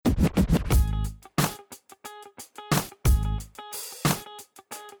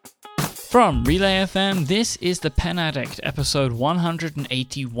From Relay FM, this is The Pen Addict, episode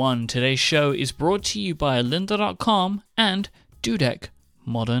 181. Today's show is brought to you by lynda.com and Dudek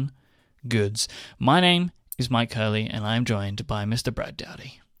Modern Goods. My name is Mike Hurley, and I'm joined by Mr. Brad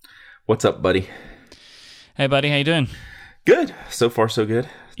Dowdy. What's up, buddy? Hey, buddy, how you doing? Good. So far, so good.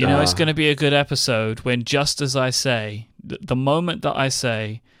 You know, it's going to be a good episode when just as I say, the moment that I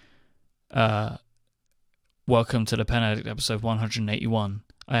say, welcome to The Pen Addict, episode 181,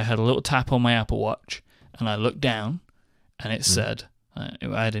 I had a little tap on my Apple Watch, and I looked down, and it said,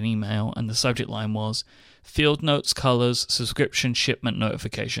 I had an email, and the subject line was, Field Notes Colors Subscription Shipment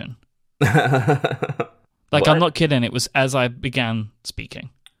Notification. Like, I'm not kidding, it was as I began speaking.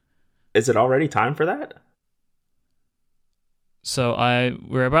 Is it already time for that? So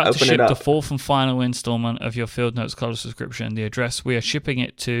we're about to ship the fourth and final installment of your Field Notes Color subscription. The address we are shipping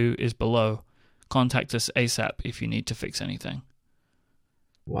it to is below. Contact us ASAP if you need to fix anything.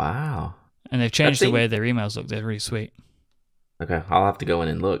 Wow. And they've changed the way their emails look. They're really sweet. Okay, I'll have to go in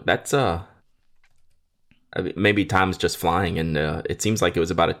and look. That's maybe time's just flying, and it seems like it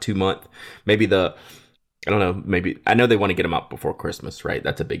was about a 2-month. Maybe I know they want to get them out before Christmas, right?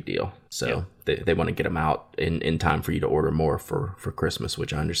 That's a big deal. So they want to get them out in time for you to order more for Christmas,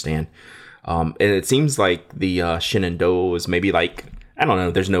 which I understand. And it seems like the Shenandoah is maybe like, I don't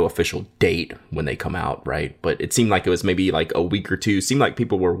know, there's no official date when they come out, right? But it seemed like it was maybe like a week or two. It seemed like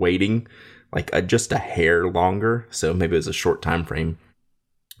people were waiting like just a hair longer. So maybe it was a short time frame,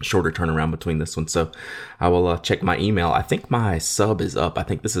 shorter turnaround between this one. So I will check my email. I think my sub is up. I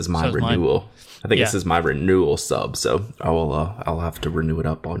think this is my renewal. This is my renewal sub. So I'll have to renew it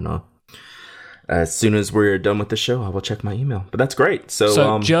up on as soon as we're done with the show. I will check my email. But that's great.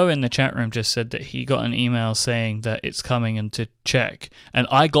 So Joe in the chat room just said that he got an email saying that it's coming and to check. And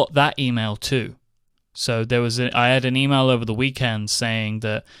I got that email too. So I had an email over the weekend saying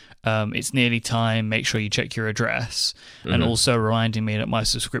that it's nearly time, make sure you check your address, and also reminding me that my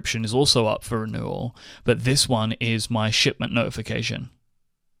subscription is also up for renewal, but this one is my shipment notification.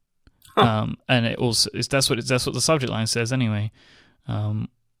 And it also that's what the subject line says anyway.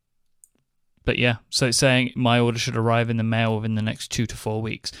 But yeah, so it's saying my order should arrive in the mail within the next 2 to 4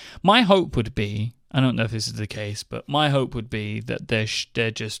 weeks. My hope would be, I don't know if this is the case, but my hope would be that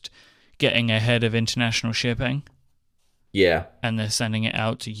they're just getting ahead of international shipping. Yeah. And they're sending it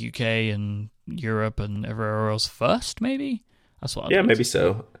out to UK and Europe and everywhere else first, maybe? That's what maybe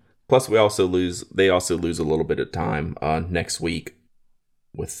so. Plus, they also lose a little bit of time next week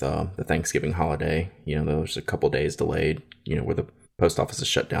with the Thanksgiving holiday. You know, there's a couple days delayed, you know, where the post office is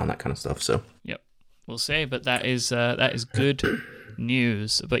shut down, that kind of stuff. So, yep. We'll see, but that is good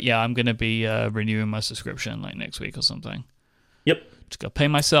news. But yeah, I'm going to be renewing my subscription like next week or something. Yep. Just got to pay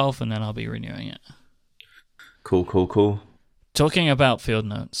myself, and then I'll be renewing it. Cool. Talking about field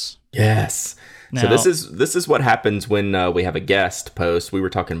notes. Yes. Now, so this is what happens when we have a guest post. We were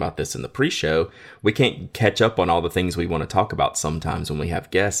talking about this in the pre-show. We can't catch up on all the things we want to talk about sometimes when we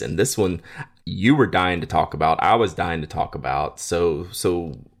have guests. And this one, you were dying to talk about. I was dying to talk about. So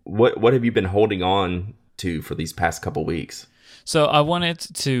what have you been holding on to for these past couple weeks? So I wanted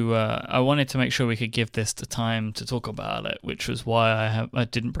to make sure we could give this the time to talk about it, which was why I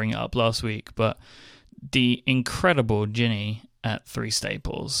didn't bring it up last week. But the incredible Ginny at 3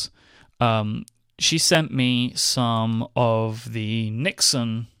 Staples, she sent me some of the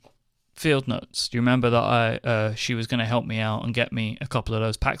Nixon field notes. Do you remember that she was going to help me out and get me a couple of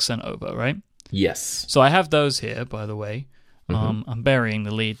those packs sent over, right? Yes. So I have those here, by the way. I'm burying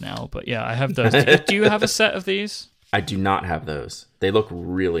the lead now, but yeah, I have those. Do you have a set of these? I do not have those. They look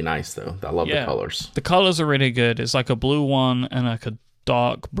really nice, though. I love the colors. The colors are really good. It's like a blue one and like a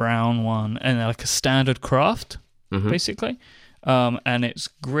dark brown one and like a standard craft, basically. And it's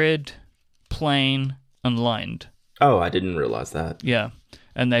grid, plain, and lined. Oh, I didn't realize that. Yeah.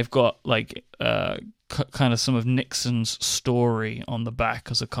 And they've got like kind of some of Nixon's story on the back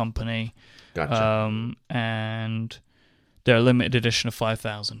as a company. Gotcha. And they're a limited edition of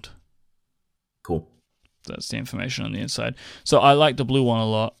 5,000. Cool. That's the information on the inside. So I like the blue one a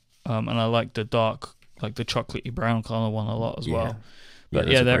lot, and I like the dark, like the chocolatey brown color one a lot as well. But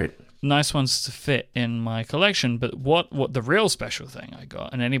yeah, they're great. Nice ones to fit in my collection. But what the real special thing I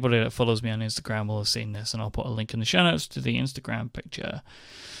got, and anybody that follows me on Instagram will have seen this, and I'll put a link in the show notes to the Instagram picture.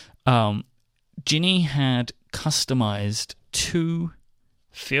 Ginny had customized 2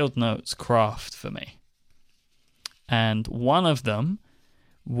 field notes craft for me, and one of them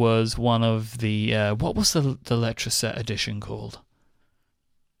was one of the what was the Letraset edition called?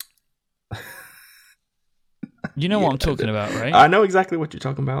 You know what I'm talking about, right? I know exactly what you're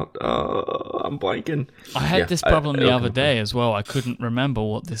talking about. I'm blanking. I had this problem the other day as well. I couldn't remember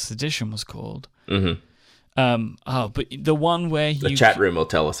what this edition was called. But the one where the chat room will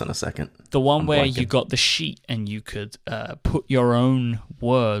tell us in a second. The one where you got the sheet and you could put your own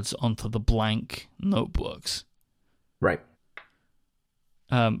words onto the blank notebooks. Right.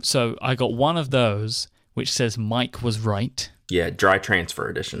 So I got one of those which says Mike was right. Yeah, dry transfer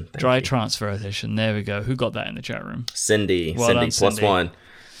edition. Transfer edition. There we go. Who got that in the chat room? Cindy. Well Cindy, done, Cindy.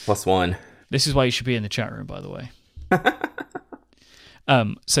 Plus one. This is why you should be in the chat room, by the way.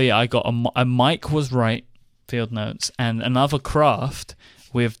 So yeah, I got a Mike was right field notes and another craft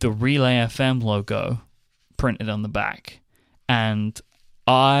with the Relay FM logo printed on the back. And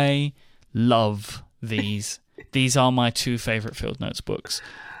I love these. These are my two favorite field notes books.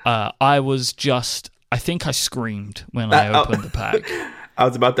 I think I screamed when I opened the pack. I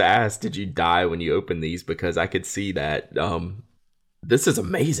was about to ask, did you die when you opened these? Because I could see that. This is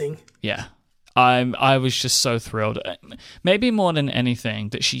amazing. Yeah. I was just so thrilled. Maybe more than anything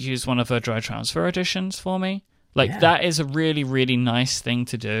that she used one of her dry transfer editions for me. That is a really, really nice thing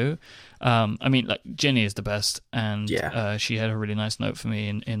to do. I mean, like, Ginny is the best, and she had a really nice note for me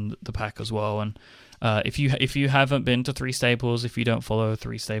in the pack as well. And if you haven't been to Three Staples, if you don't follow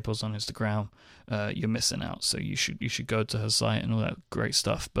Three Staples on Instagram, you're missing out. So you should go to her site and all that great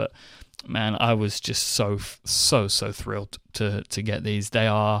stuff. But man, I was just so thrilled to get these. They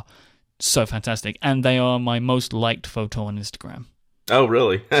are so fantastic, and they are my most liked photo on Instagram. Oh,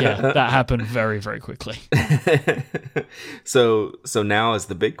 really? Yeah, that happened very, very quickly. So now is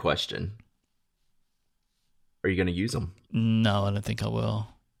the big question: are you going to use them? No, I don't think I will.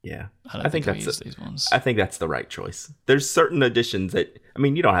 Yeah, I think I'll use these ones. I think that's the right choice. There's certain editions that, I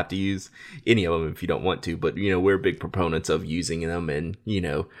mean, you don't have to use any of them if you don't want to, but we're big proponents of using them, and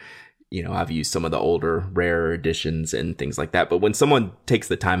I've used some of the older, rarer editions and things like that. But when someone takes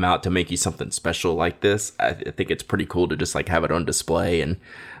the time out to make you something special like this, I think it's pretty cool to just like have it on display and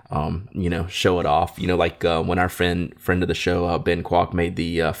show it off. When our friend of the show, Ben Kwok, made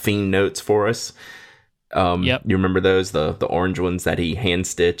the Fiend notes for us. Yep. You remember those, the orange ones that he hand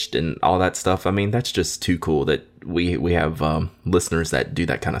stitched and all that stuff? I mean, that's just too cool that we have listeners that do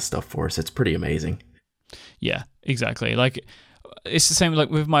that kind of stuff for us. It's pretty amazing. Yeah, exactly. Like, it's the same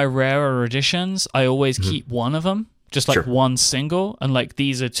like with my rarer editions. I always keep one of them, just like one single, and like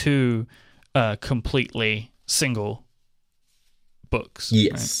these are two completely single books.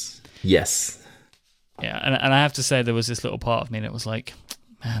 Yes. Right? Yes. Yeah, and I have to say there was this little part of me that was like,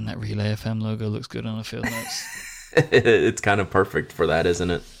 man, that Relay FM logo looks good on a field notes. It's kind of perfect for that,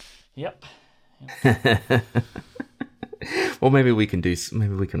 isn't it? Yep. Well, maybe we can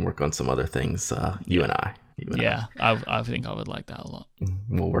work on some other things, you and I. I think I would like that a lot.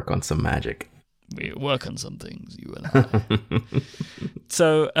 We'll work on some magic. We work on some things, you and I.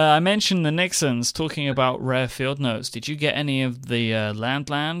 So I mentioned the Nixons talking about rare field notes. Did you get any of the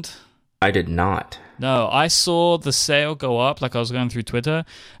Land? I did not. No, I saw the sale go up. Like, I was going through Twitter,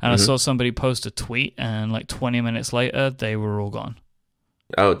 and I saw somebody post a tweet, and like 20 minutes later, they were all gone.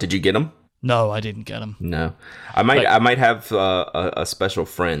 Oh, did you get them? No, I didn't get them. No, I might have a special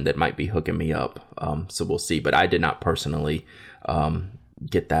friend that might be hooking me up. So we'll see. But I did not personally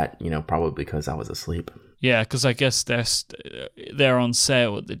get that. Probably because I was asleep. Yeah, because I guess they're on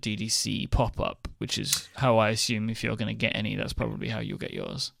sale at the DDC pop-up, which is how I assume if you're going to get any, that's probably how you'll get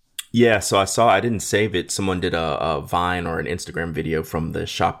yours. Yeah, so I didn't save it. Someone did a Vine or an Instagram video from the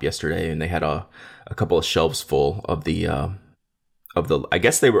shop yesterday, and they had a couple of shelves full of the I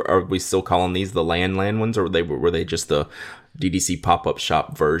guess are we still calling these the land ones, or were they just the DDC pop-up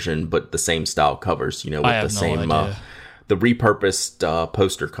shop version, but the same style covers, with the same the repurposed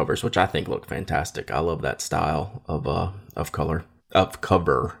poster covers, which I think look fantastic. I love that style of cover.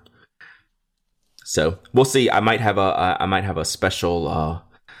 So we'll see. I might have a special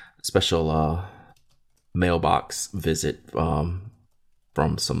mailbox visit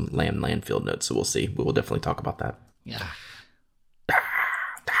from some land field notes. So we'll see. We will definitely talk about that. Yeah.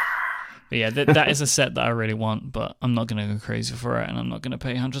 But yeah, that is a set that I really want, but I'm not going to go crazy for it, and I'm not going to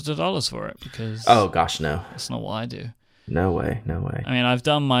pay hundreds of dollars for it because... Oh, gosh, no. That's not what I do. No way. I mean, I've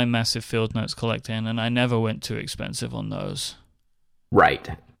done my massive field notes collecting, and I never went too expensive on those. Right.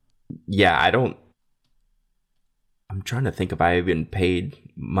 Yeah, I'm trying to think if I even paid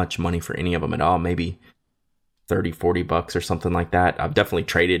much money for any of them at all. Maybe $30-$40 or something like that. I've definitely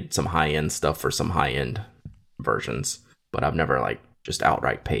traded some high-end stuff for some high-end versions, but I've never just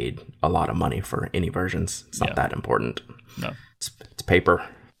outright paid a lot of money for any versions. It's not that important. No. It's paper.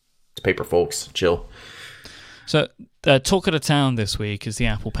 It's paper, folks. Chill. So, talk of the town this week is the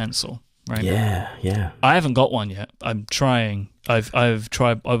Apple Pencil. right? Yeah. I haven't got one yet. I'm trying. I've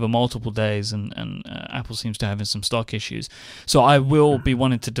tried over multiple days, and Apple seems to have some stock issues. So I will be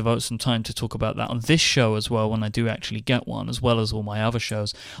wanting to devote some time to talk about that on this show as well when I do actually get one, as well as all my other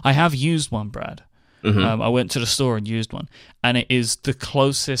shows. I have used one, Brad. I went to the store and used one, and it is the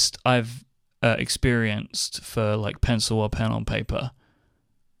closest I've experienced for like pencil or pen on paper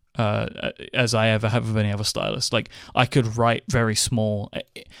as I ever have with any other stylus. Like, I could write very small,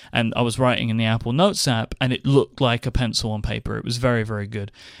 and I was writing in the Apple Notes app, and it looked like a pencil on paper. It was very, very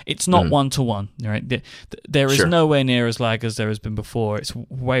good. It's not one-to-one, right? There is nowhere near as lag as there has been before. It's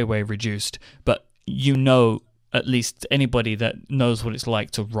way, way reduced. But at least anybody that knows what it's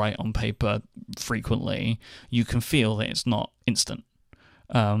like to write on paper frequently, you can feel that it's not instant.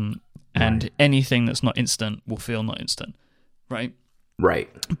 And anything that's not instant will feel not instant, right? Right.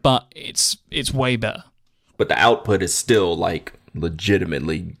 But it's way better. But the output is still like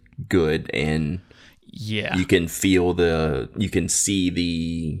legitimately good, and you can you can see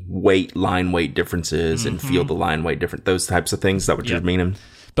the line weight differences and feel the line weight difference, those types of things. Is that what you're meaning?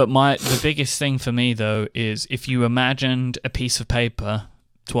 But the biggest thing for me though is if you imagined a piece of paper,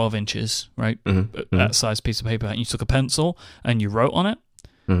 12 inches, right? That size piece of paper, and you took a pencil and you wrote on it,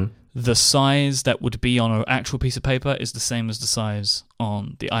 the size that would be on an actual piece of paper is the same as the size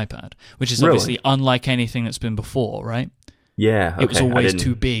on the iPad, which is obviously unlike anything that's been before, right? Yeah. Okay. It was always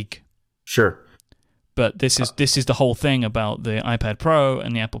too big. Sure. But this is the whole thing about the iPad Pro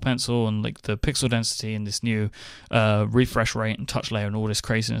and the Apple Pencil and like the pixel density and this new refresh rate and touch layer and all this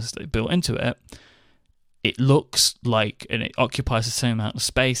craziness they built into it. It looks like, and it occupies the same amount of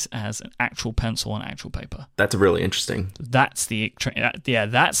space as an actual pencil on actual paper. That's really interesting. That's the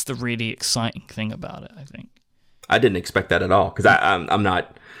really exciting thing about it, I think. I didn't expect that at all, because I'm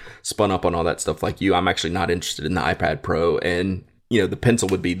not spun up on all that stuff like you. I'm actually not interested in the iPad Pro, and the pencil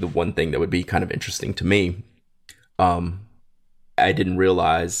would be the one thing that would be kind of interesting to me. I didn't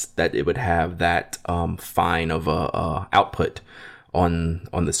realize that it would have that fine of a output on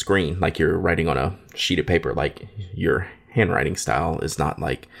the screen, like you're writing on a sheet of paper. Like, your handwriting style is not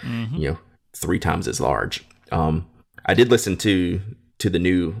like 3 times as large. I did listen to the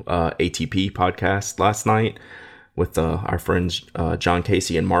new ATP podcast last night with our friends John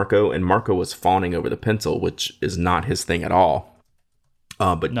Casey and Marco was fawning over the pencil, which is not his thing at all.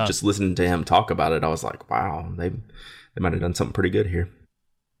 But just listening to him talk about it, I was like, wow, they might have done something pretty good here.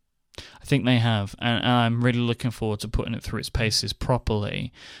 I think they have, and I'm really looking forward to putting it through its paces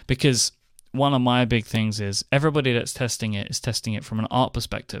properly, because one of my big things is everybody that's testing it is testing it from an art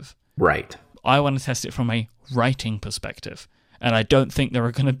perspective. Right. I want to test it from a writing perspective, and I don't think there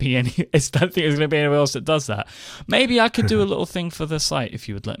are going to be any. I don't think there's going to be anyone else that does that. Maybe I could do a little thing for the site if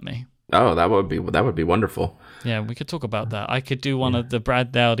you would let me. Oh, that would be wonderful. Yeah, we could talk about that. I could do one of the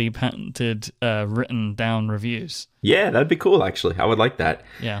Brad Dowdy patented written down reviews. Yeah, that'd be cool, actually. I would like that.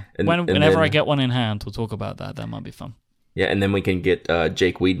 Yeah. Whenever I get one in hand, we'll talk about that. That might be fun. Yeah, and then we can get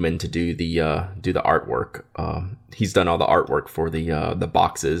Jake Weidman to do the artwork. He's done all the artwork for the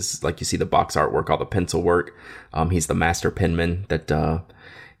boxes. Like, you see the box artwork, all the pencil work. He's the master penman that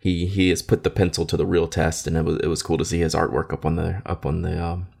he has put the pencil to the real test, and it was cool to see his artwork up on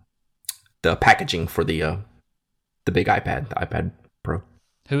the packaging for the big iPad, the iPad Pro.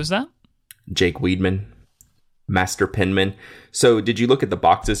 Who is that? Jake Weidman, master penman. So did you look at the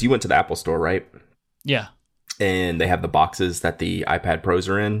boxes? You went to the Apple Store, right? Yeah. And they have the boxes that the iPad Pros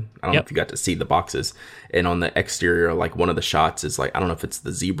are in. I don't know if you got to see the boxes. And on the exterior, like, one of the shots is like, I don't know if it's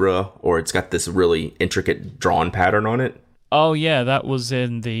the zebra or it's got this really intricate drawn pattern on it. Oh, yeah. That was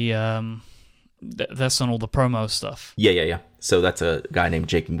in the... that's on all the promo stuff. Yeah. So that's a guy named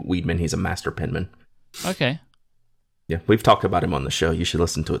Jake Weidman. He's a master penman. Okay. Yeah, we've talked about him on the show. You should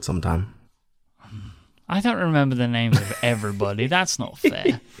listen to it sometime. I don't remember the names of everybody. That's not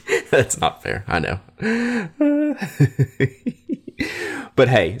fair. That's not fair. I know. But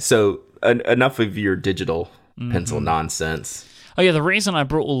hey, so enough of your digital pencil nonsense. Oh yeah, the reason I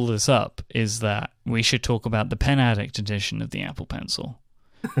brought all this up is that we should talk about the Pen Addict edition of the Apple Pencil.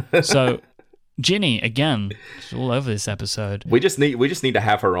 So, Ginny, again, she's all over this episode. We just need to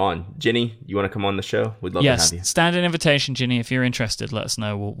have her on. Ginny, you want to come on the show? We'd love to have you. Yes, standard invitation, Ginny. If you're interested, let us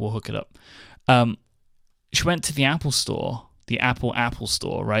know. We'll hook it up. She went to the Apple Store, the Apple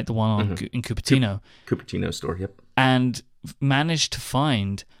Store, right? The one in Cupertino. Cupertino store, yep. And managed to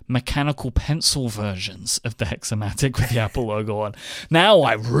find mechanical pencil versions of the Hexamatic with the Apple logo on. Now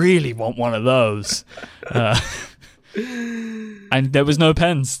I really want one of those. And there was no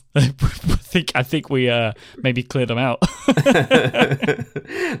pens. I think we maybe cleared them out.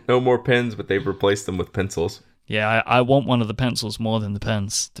 No more pens, but they've replaced them with pencils. Yeah, I want one of the pencils more than the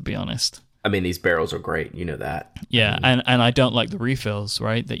pens, to be honest. I mean, these barrels are great. You know that. Yeah, and I don't like the refills,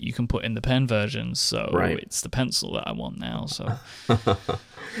 right, that you can put in the pen versions. So it's the pencil that I want now. So,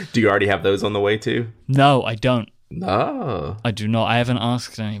 do you already have those on the way too? No, I don't. No, I do not. I haven't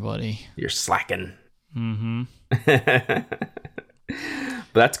asked anybody. You're slacking. Mm-hmm.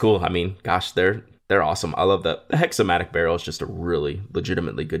 But that's cool. I mean, gosh, they're awesome. I love that. The Hexamatic barrel is just a really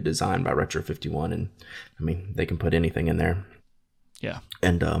legitimately good design by Retro 51, and I mean, they can put anything in there. Yeah.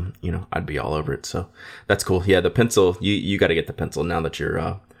 And I'd be all over it. So that's cool. Yeah, the pencil, you got to get the pencil now that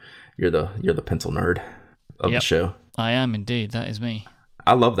you're the pencil nerd of the show. I am indeed. That is me.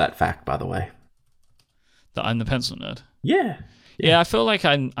 I love that fact, by the way. That I'm the pencil nerd. Yeah. Yeah, I feel like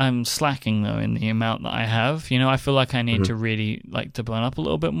I'm slacking though in the amount that I have. I feel like I need to really like to burn up a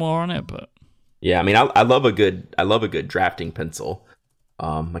little bit more on it, but yeah, I mean, I love a good drafting pencil,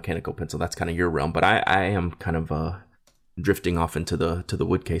 mechanical pencil. That's kind of your realm, but I am kind of drifting off into the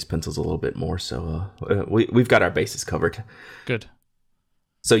wood case pencils a little bit more. So we've got our bases covered. Good.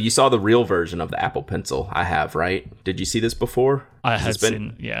 So you saw the real version of the Apple Pencil I have, right? Did you see this before? I have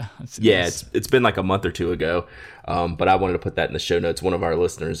seen, yeah. It's been like a month or two ago, but I wanted to put that in the show notes. One of our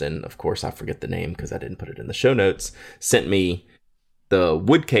listeners, and of course I forget the name because I didn't put it in the show notes, sent me the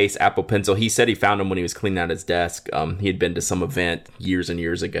wood case Apple Pencil. He said he found him when he was cleaning out his desk. He had been to some event years and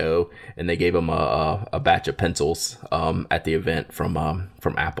years ago, and they gave him a batch of pencils at the event from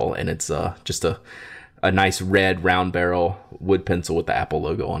Apple, and it's just a nice red round barrel wood pencil with the Apple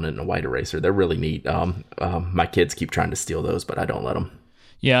logo on it and a white eraser. They're really neat. My kids keep trying to steal those, but I don't let them.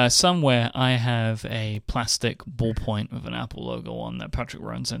 Yeah, somewhere I have a plastic ballpoint with an Apple logo on that Patrick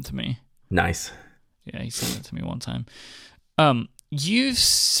Rowan sent to me. Nice. Yeah, he sent it to me one time. You've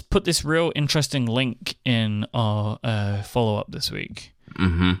put this real interesting link in our follow-up this week.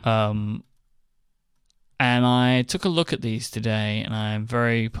 Mm-hmm. And I took a look at these today, and I'm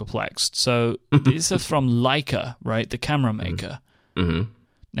very perplexed. So these are from Leica, right? The camera maker. Mm-hmm.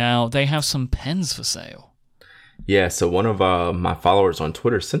 Now, they have some pens for sale. Yeah, so one of my followers on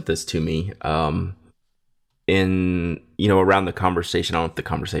Twitter sent this to me in, around the conversation. I don't know if the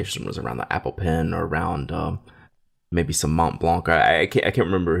conversation was around the Apple Pen or around maybe some Mont Blanc. I can't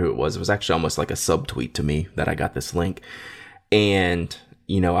remember who it was. It was actually almost like a subtweet to me that I got this link. And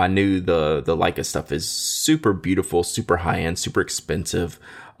I knew the Leica stuff is super beautiful, super high end, super expensive.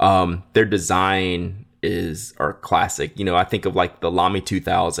 Their design are classic. I think of like the Lamy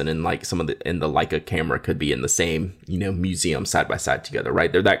 2000 and like some of the Leica camera could be in the same museum side by side together, right?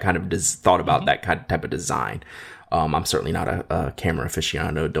 They're that kind of thought about that kind of type of design. I'm certainly not a camera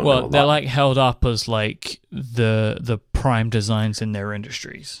aficionado. Don't know a lot. They're like held up as like the prime designs in their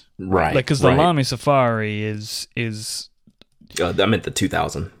industries, right? Like because the Lamy Safari is. I meant the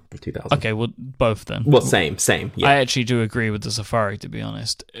 2000. Okay, well, both then. Well, same. Yeah. I actually do agree with the Safari, to be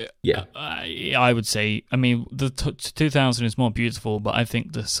honest. Yeah. I would say, the 2000 is more beautiful, but I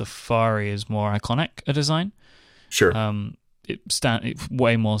think the Safari is more iconic a design. Sure. It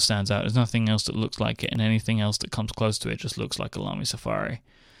way more stands out. There's nothing else that looks like it, and anything else that comes close to it just looks like a Lamy Safari.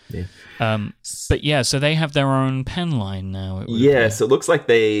 Yeah. But yeah, so they have their own pen line now. So it looks like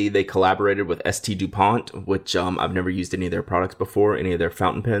they collaborated with ST DuPont, which I've never used any of their products before, any of their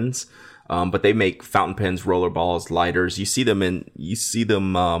fountain pens. But they make fountain pens, roller balls, lighters. I've seen them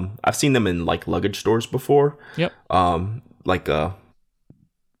in like luggage stores before. Yep. I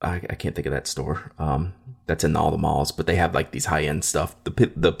can't think of that store. That's in all the malls, but they have like these high end stuff.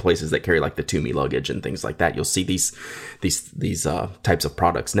 The places that carry like the Toomey luggage and things like that. You'll see these types of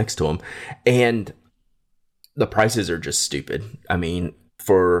products next to them, and the prices are just stupid. I mean,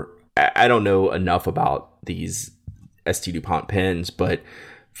 I don't know enough about these ST DuPont pens, but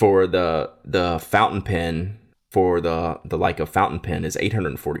for the fountain pen, for the Leica fountain pen is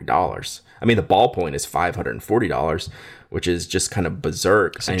 $840. I mean, the ballpoint is $540, which is just kind of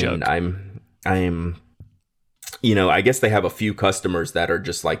berserk. It's a joke. I'm I guess they have a few customers that are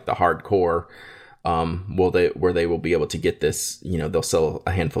just like the hardcore, where they will be able to get this, they'll sell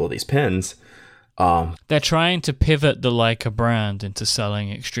a handful of these pens. They're trying to pivot the Leica brand into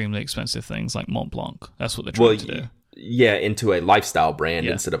selling extremely expensive things like Mont Blanc. That's what they're trying to do. Yeah, into a lifestyle brand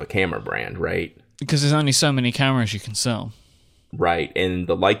instead of a camera brand, right? Because there's only so many cameras you can sell. Right, and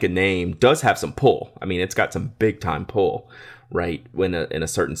the Leica name does have some pull. I mean, it's got some big time pull, right, in a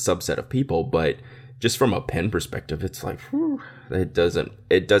certain subset of people. But just from a pen perspective, it's like, it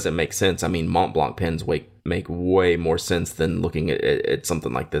doesn't make sense. I mean, Mont Blanc pens make way more sense than looking at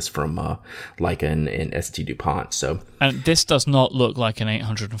something like this from Leica and ST DuPont. So, and this does not look like an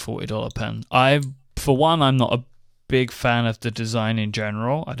 $840 pen. I'm not a big fan of the design in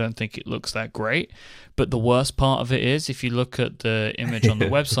general. I don't think it looks that great. But the worst part of it is if you look at the image on the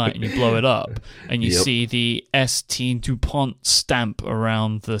website and you blow it up and you see the ST DuPont stamp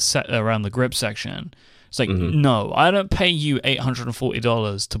around the grip section. It's like, no, I don't pay you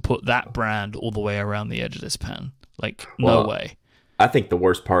 $840 to put that brand all the way around the edge of this pen. Like, no way. I think the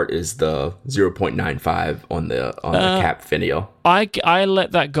worst part is the 0.95 on the cap finial. I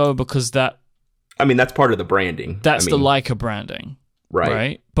let that go because that... I mean, that's part of the branding. That's the Leica branding.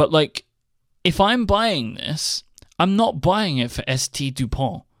 Right? But, like, if I'm buying this, I'm not buying it for ST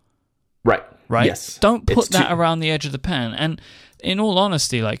DuPont. Right? Yes. Don't put that around the edge of the pen. And in all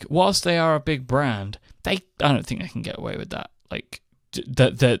honesty, like, whilst they are a big brand, I don't think they can get away with that. Like,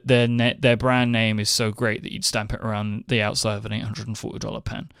 their brand name is so great that you'd stamp it around the outside of an $840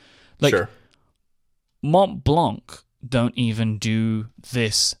 pen. Like, sure. Mont Blanc don't even do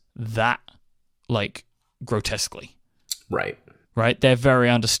that, like, grotesquely. Right. They're very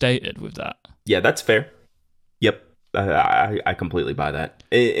understated with that. Yeah, that's fair. Yep. I completely buy that.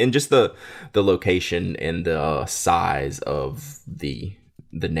 And just the location and the size of the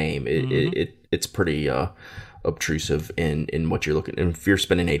name, it's pretty obtrusive in what you're looking. And if you're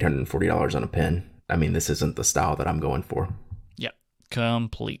spending $840 on a pen, I mean, this isn't the style that I'm going for. Yep,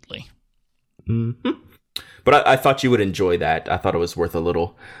 completely. Mm-hmm. But I thought you would enjoy that. I thought it was worth a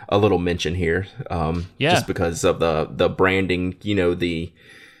little mention here. Just because of the branding. You know, the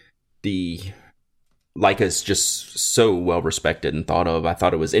Leica's just so well respected and thought of. I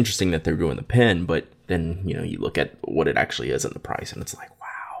thought it was interesting that they're doing the pen, but then, you know, you look at what it actually is and the price, and it's like,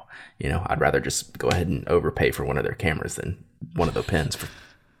 wow, you know, I'd rather just go ahead and overpay for one of their cameras than one of the pens.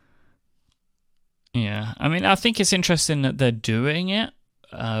 Yeah, I mean, I think it's interesting that they're doing it,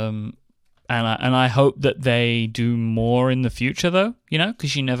 and I hope that they do more in the future, though. You know,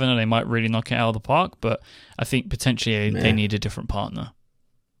 because you never know, they might really knock it out of the park. But I think potentially they need a different partner.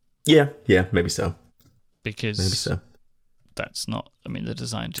 Yeah, maybe so. Because maybe so. That's not. I mean, the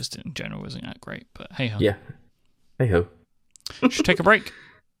design just in general isn't that great. But hey ho. Yeah. Hey ho. Should take a break.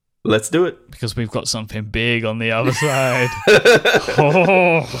 Let's do it. Because we've got something big on the other side.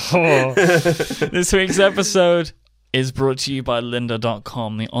 This week's episode is brought to you by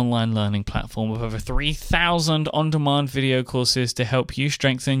lynda.com, the online learning platform with over 3,000 on-demand video courses to help you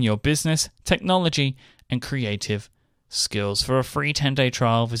strengthen your business, technology, and creative skills. For a free 10-day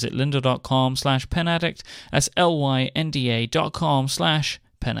trial, visit lynda.com/penaddict. That's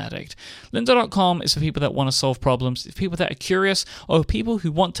lynda.com/penaddict. Lynda.com is for people that want to solve problems, it's people that are curious, or people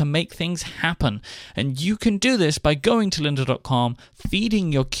who want to make things happen. And you can do this by going to lynda.com,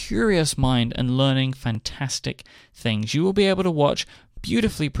 feeding your curious mind, and learning fantastic things. You will be able to watch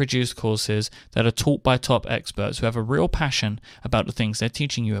beautifully produced courses that are taught by top experts who have a real passion about the things they're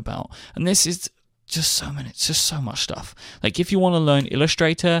teaching you about. And this is just so much stuff. Like, if you want to learn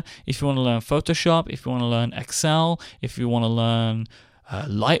Illustrator, if you want to learn Photoshop, if you want to learn Excel, if you want to learn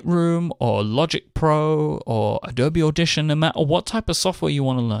Lightroom or Logic Pro or Adobe Audition, no matter what type of software you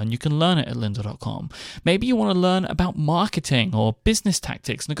want to learn, you can learn it at lynda.com. Maybe you want to learn about marketing or business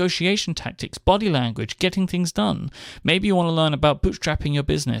tactics, negotiation tactics, body language, getting things done. Maybe you want to learn about bootstrapping your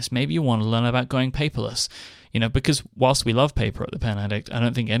business. Maybe you want to learn about going paperless. You know, because whilst we love paper at the Pen Addict, I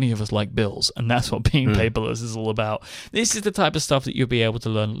don't think any of us like bills, and that's what being paperless is all about. This is the type of stuff that you'll be able to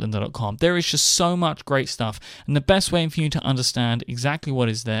learn at lynda.com. There is just so much great stuff, and the best way for you to understand exactly what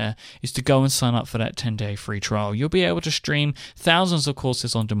is there is to go and sign up for that 10-day free trial. You'll be able to stream thousands of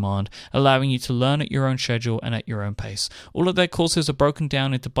courses on demand, allowing you to learn at your own schedule and at your own pace. All of their courses are broken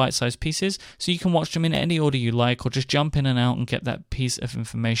down into bite-sized pieces, so you can watch them in any order you like, or just jump in and out and get that piece of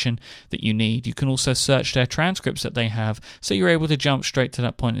information that you need. You can also search their transcripts that they have, so you're able to jump straight to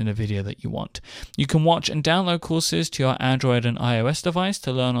that point in the video that you want. You can watch and download courses to your Android and iOS device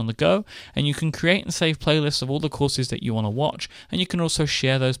to learn on the go, and you can create and save playlists of all the courses that you want to watch, and you can also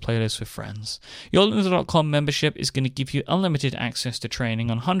share those playlists with friends. Your lynda.com membership is going to give you unlimited access to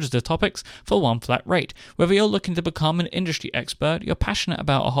training on hundreds of topics for one flat rate. Whether you're looking to become an industry expert, you're passionate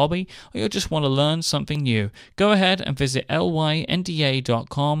about a hobby, or you just want to learn something new, go ahead and visit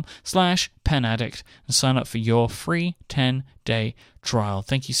lynda.com/penaddict and sign up for your free 10-day trial.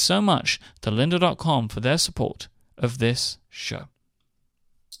 Thank you so much to lynda.com for their support of this show.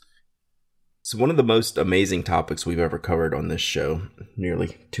 So one of the most amazing topics we've ever covered on this show,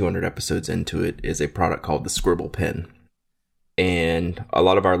 nearly 200 episodes into it, is a product called the Scribble pen. And a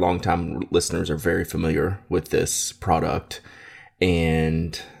lot of our longtime listeners are very familiar with this product.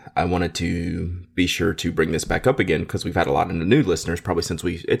 And I wanted to be sure to bring this back up again because we've had a lot of new listeners, probably since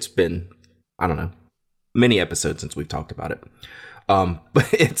it's been, I don't know, many episodes since we've talked about it. But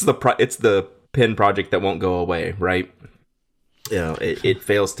it's the pen project that won't go away, right? You know, it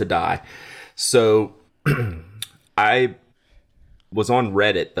fails to die. So I was on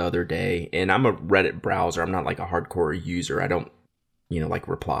Reddit the other day, and I'm a Reddit browser. I'm not like a hardcore user. I don't, like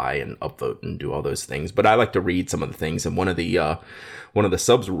reply and upvote and do all those things, but I like to read some of the things. And one of the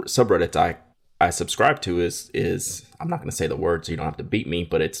subreddits I subscribe to is I'm not going to say the word, so you don't have to beat me,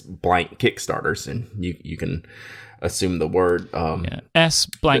 but it's blank Kickstarters, and you can assume the word S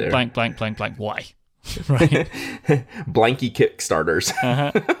blank there. blank blank blank blank Y. Right. Blanky Kickstarters.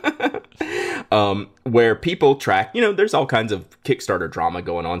 Where people track, there's all kinds of Kickstarter drama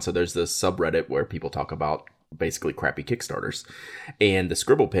going on. So there's this subreddit where people talk about basically crappy Kickstarters. And the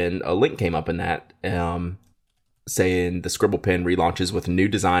Scribble pen, a link came up in that saying the Scribble pen relaunches with new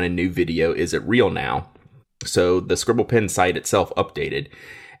design and new video. Is it real now? So the Scribble pen site itself updated.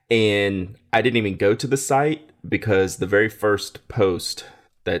 And I didn't even go to the site because the very first post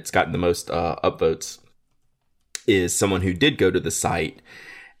that's gotten the most upvotes is someone who did go to the site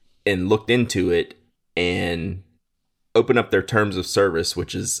and looked into it and opened up their terms of service,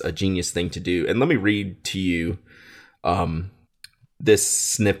 which is a genius thing to do. And let me read to you this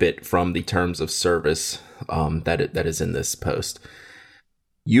snippet from the terms of service that is in this post.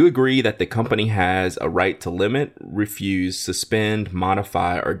 You agree that the company has a right to limit, refuse, suspend,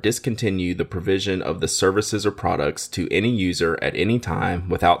 modify, or discontinue the provision of the services or products to any user at any time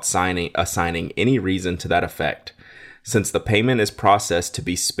without assigning any reason to that effect. Since the payment is processed to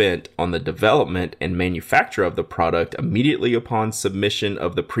be spent on the development and manufacture of the product immediately upon submission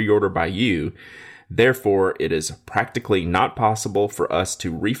of the pre-order by you, therefore it is practically not possible for us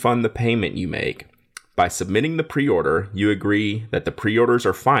to refund the payment you make. By submitting the pre-order, you agree that the pre-orders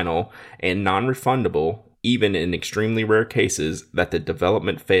are final and non-refundable, even in extremely rare cases that the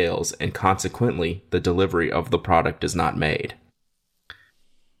development fails and consequently the delivery of the product is not made.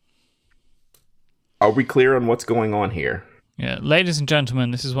 Are we clear on what's going on here? Yeah, ladies and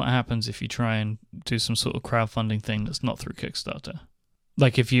gentlemen, this is what happens if you try and do some sort of crowdfunding thing that's not through Kickstarter.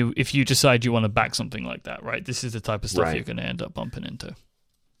 Like if you decide you want to back something like that, right? This is the type of stuff you're going to end up bumping into.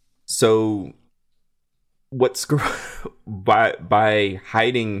 So by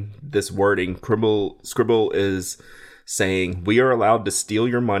hiding this wording, Scribble is saying we are allowed to steal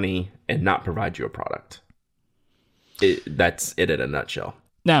your money and not provide you a product. That's it in a nutshell.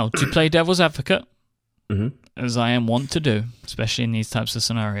 Now, to play devil's advocate, mm-hmm. as I am wont to do, especially in these types of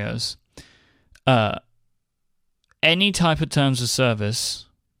scenarios, any type of terms of service,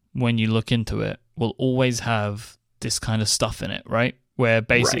 when you look into it, will always have this kind of stuff in it, right? Where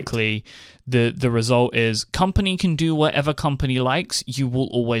basically the result is company can do whatever company likes, you will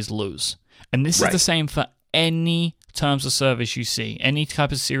always lose. And this is the same for any terms of service you see, any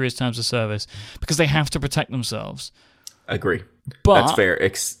type of serious terms of service, because they have to protect themselves. Agree. But that's fair.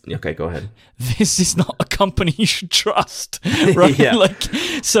 Okay, go ahead. This is not a company you should trust, right? Yeah.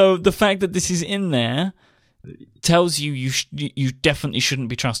 So the fact that this is in there tells you definitely shouldn't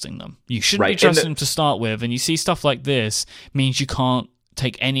be trusting them. You shouldn't be trusting them to start with, and you see stuff like this means you can't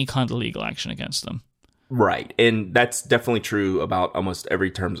take any kind of legal action against them. Right, and that's definitely true about almost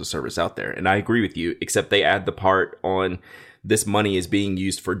every terms of service out there, and I agree with you, except they add the part on this money is being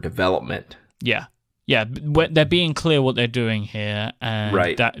used for development. Yeah, they're being clear what they're doing here,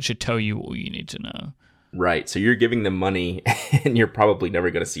 and that should tell you all you need to know. Right, so you're giving them money, and you're probably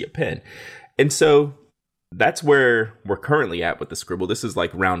never going to see a pen. And so that's where we're currently at with the Scribble. This is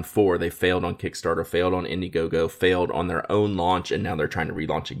like round 4. They failed on Kickstarter, failed on Indiegogo, failed on their own launch, and now they're trying to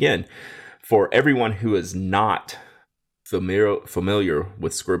relaunch again. For everyone who is not familiar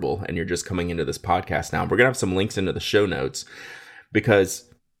with Scribble and you're just coming into this podcast now, we're going to have some links into the show notes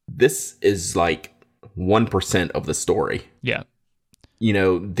because this is like 1% of the story. Yeah.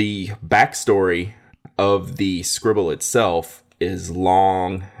 The backstory of the Scribble itself is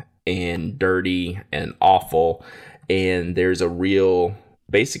long and dirty and awful, and there's a real,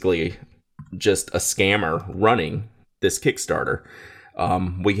 basically just a scammer running this Kickstarter.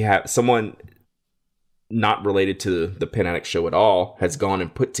 We have someone not related to the Pen Addict Show at all has gone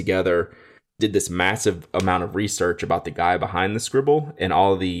and did this massive amount of research about the guy behind the Scribble and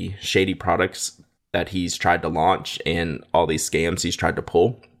all the shady products that he's tried to launch and all these scams he's tried to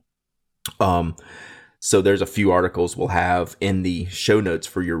pull. So there's a few articles we'll have in the show notes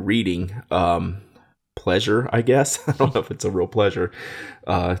for your reading pleasure, I guess. I don't know if it's a real pleasure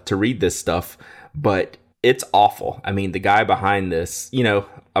to read this stuff, but it's awful. I mean, the guy behind this, I'm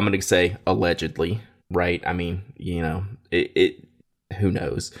going to say allegedly, right? I mean, it who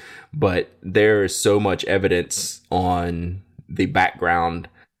knows? But there is so much evidence on the background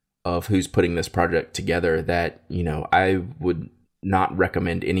of who's putting this project together that, I would not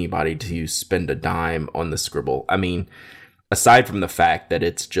recommend anybody to spend a dime on the Scribble. I mean, aside from the fact that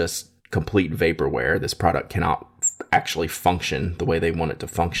it's just complete vaporware, this product cannot actually function the way they want it to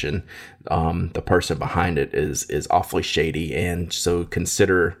function. The person behind it is awfully shady, and so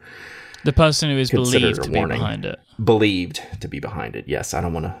consider the person who is believed to be behind it. Believed to be behind it. Yes, I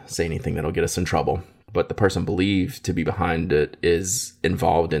don't want to say anything that'll get us in trouble, but the person believed to be behind it is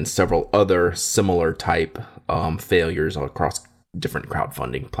involved in several other similar type failures across different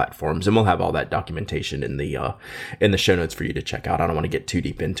crowdfunding platforms, and we'll have all that documentation in the show notes for you to check out. I don't want to get too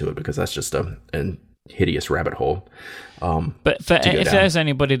deep into it because that's just a hideous rabbit hole. But if there's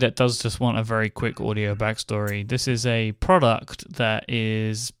anybody that does just want a very quick audio backstory, this is a product that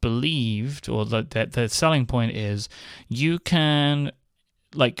is believed, or that the selling point is you can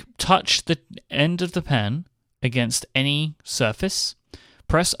touch the end of the pen against any surface,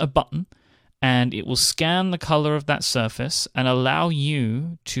 press a button, and it will scan the color of that surface and allow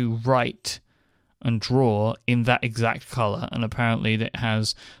you to write and draw in that exact color. And apparently it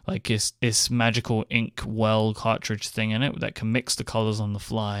has this magical ink well cartridge thing in it that can mix the colors on the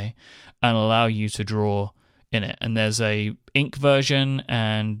fly and allow you to draw in it. And there's a ink version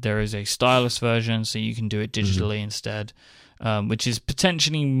and there is a stylus version, so you can do it digitally instead, which is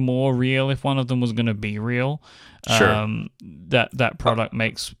potentially more real if one of them was going to be real. Sure. That product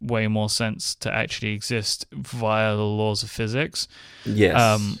makes way more sense to actually exist via the laws of physics.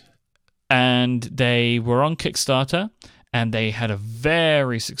 Yes. And they were on Kickstarter, and they had a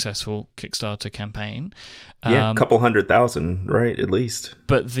very successful Kickstarter campaign. Yeah, a couple 100,000, right, at least.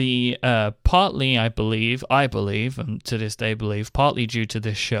 But the partly, I believe, and to this day believe, partly due to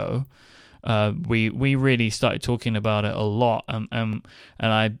this show, we really started talking about it a lot, and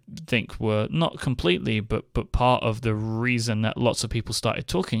I think we're not completely, but part of the reason that lots of people started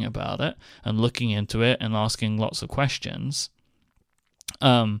talking about it and looking into it and asking lots of questions.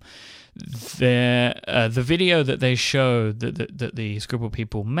 The video that they showed that the Scribble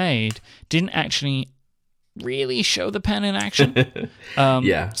people made didn't actually really show the pen in action.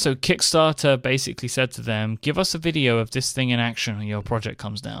 So Kickstarter basically said to them, give us a video of this thing in action when your project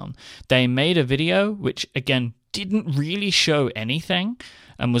comes down. They made a video which, again, didn't really show anything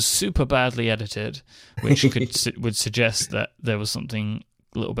and was super badly edited, which would suggest that there was something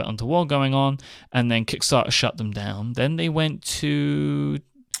a little bit untoward going on. And then Kickstarter shut them down. Then they went to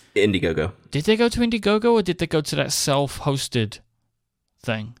Indiegogo. Did they go to Indiegogo, or did they go to that self-hosted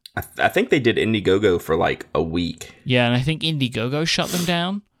thing? I think they did Indiegogo for like a week. Yeah, and I think Indiegogo shut them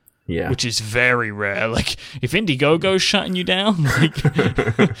down. Yeah, which is very rare. Like, if Indiegogo's shutting you down,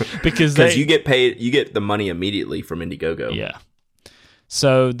 because you get paid, you get the money immediately from Indiegogo. Yeah.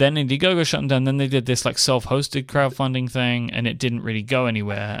 So then Indiegogo shut them down. Then they did this self-hosted crowdfunding thing, and it didn't really go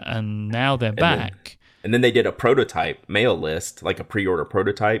anywhere. And now they're back. And then they did a prototype mail list, like a pre-order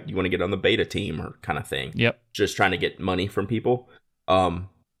prototype. You want to get on the beta team or kind of thing. Yep. Just trying to get money from people.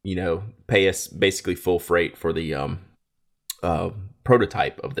 Pay us basically full freight for the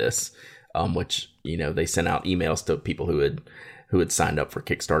prototype of this, which, they sent out emails to people who had signed up for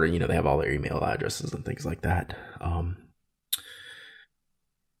Kickstarter. They have all their email addresses and things like that.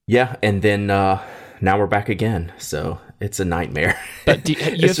 And then now we're back again. So it's a nightmare. But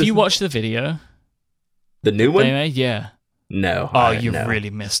if you watch the video... The new one? Yeah. No. Oh, you've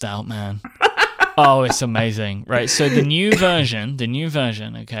really missed out, man. Oh, it's amazing. Right, so the new version,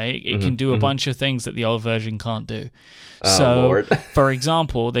 okay, it can do a bunch of things that the old version can't do. Lord. For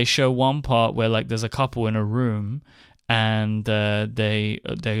example, they show one part where there's a couple in a room, and they've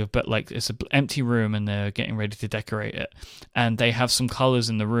got it's an empty room, and they're getting ready to decorate it, and they have some colors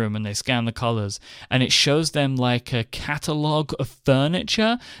in the room, and they scan the colors, and it shows them a catalog of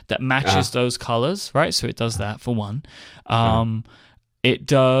furniture that matches those colors, right? So it does that for one. It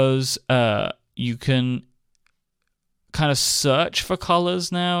does. You can kind of search for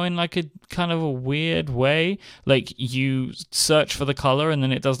colors now in a kind of a weird way. You search for the color, and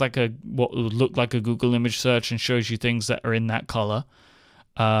then it does what would look like a Google image search and shows you things that are in that color.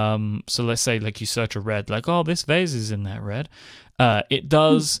 So let's say you search a red, this vase is in that red. It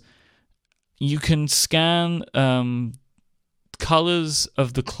does. You can scan colors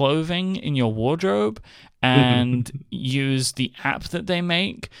of the clothing in your wardrobe and use the app that they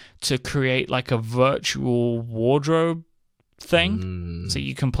make to create a virtual wardrobe thing, so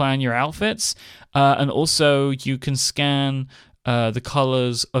you can plan your outfits, and also you can scan the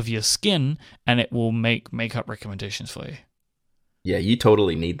colors of your skin, and it will make makeup recommendations for you. Yeah, you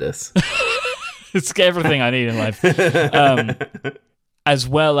totally need this. It's everything I need in life. as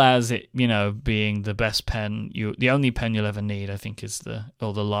well as it, being the best pen, the only pen you'll ever need, I think, the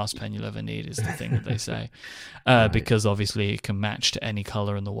last pen you'll ever need is the thing that they say, Right. because obviously it can match to any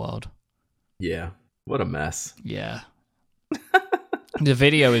color in the world. Yeah, what a mess. Yeah. The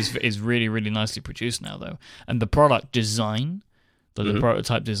video is really, really nicely produced now, though, and the product design, the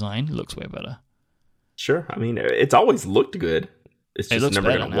prototype design, looks way better. Sure, I mean, it's always looked good. It's just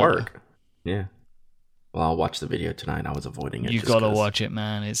never going to work. Though. Yeah. Well, I'll watch the video tonight. I was avoiding it. You got to watch it,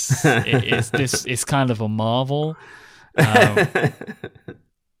 man. It's kind of a marvel.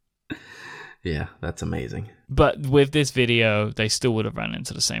 Yeah, that's amazing. But with this video, they still would have run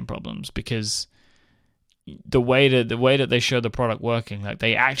into the same problems, because the way that they show the product working, like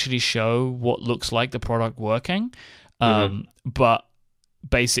they actually show what looks like the product working, but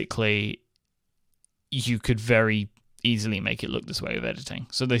basically you could very easily make it look this way with editing.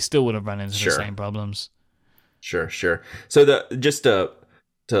 So they still would have run into the same problems. Sure. So just to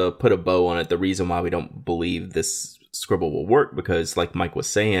put a bow on it, the reason why we don't believe this Scribble will work, because like Mike was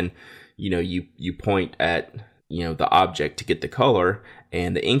saying, you point at, the object to get the color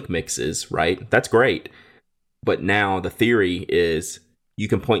and the ink mixes, right? That's great. But now the theory is you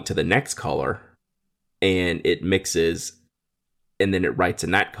can point to the next color and it mixes and then it writes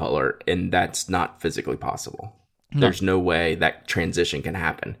in that color, and that's not physically possible. No. There's no way that transition can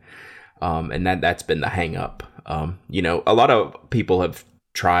happen. And that's been the hang up. A lot of people have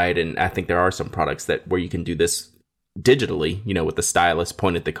tried, and I think there are some products where you can do this digitally, with the stylus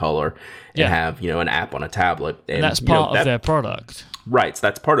point at the color and have, an app on a tablet. And that's part of their product. Right. So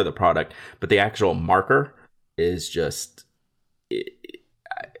that's part of the product. But the actual marker is just,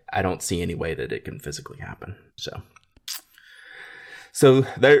 I don't see any way that it can physically happen. So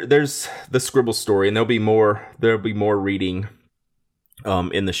there's the Scribble story, and there'll be more reading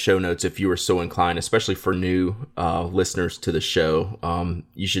in the show notes if you are so inclined, especially for new listeners to the show.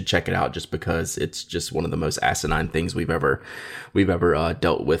 You should check it out, just because it's just one of the most asinine things we've ever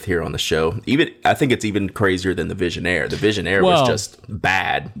dealt with here on the show. I think it's even crazier than the Visionaire. The Visionaire was just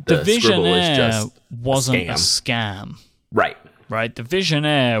bad. The Visionaire wasn't a scam. Right. The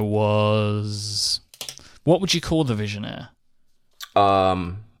Visionaire was... What would you call the Visionaire?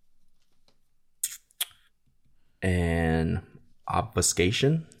 And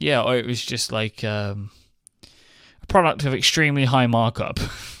obfuscation. Yeah, or it was just like a product of extremely high markup.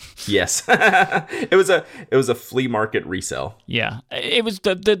 Yes. It was a flea market resale. Yeah, it was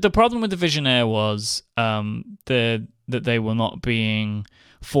the problem with the Visionaire was that they were not being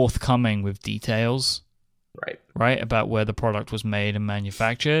forthcoming with details. Right, about where the product was made and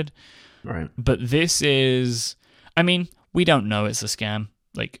manufactured. Right. But this is, I mean, we don't know it's a scam.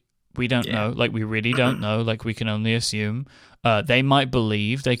 Like, we don't know. Like, we really don't know. Like, we can only assume. They might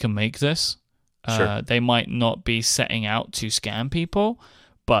believe they can make this. Sure. They might not be setting out to scam people,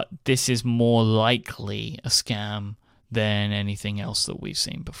 but this is more likely a scam than anything else that we've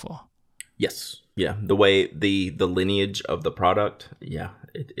seen before. Yes. Yeah. The way the lineage of the product,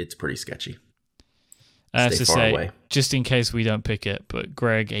 it's pretty sketchy. I have to say, just in case we don't pick it, but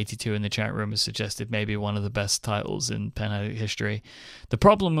Greg82 in the chat room has suggested maybe one of the best titles in pen edit history. The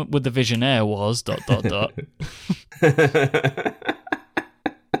problem with the Visionaire was ...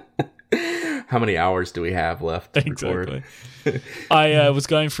 How many hours do we have left to record? Exactly. I was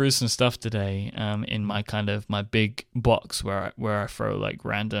going through some stuff today in my my big box where I throw like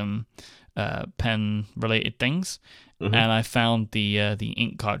random pen related things. Mm-hmm. And I found the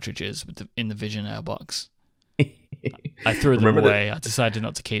ink cartridges in the Visionaire box. I threw them away. I decided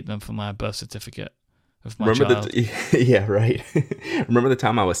not to keep them for my birth certificate of my child. Yeah, right. Remember the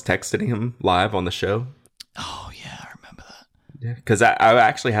time I was texting him live on the show? Oh yeah, I remember that. Yeah, because I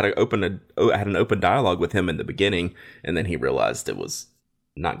actually had an open dialogue with him in the beginning, and then he realized it was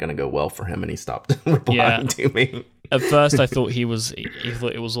not going to go well for him, and he stopped replying to me. At first, I thought he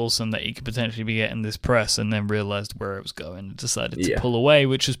thought it was awesome that he could potentially be getting this press, and then realized where it was going and decided to pull away,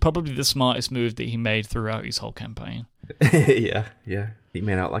 which was probably the smartest move that he made throughout his whole campaign. Yeah. He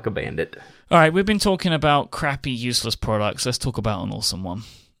made out like a bandit. All right, we've been talking about crappy, useless products. Let's talk about an awesome one.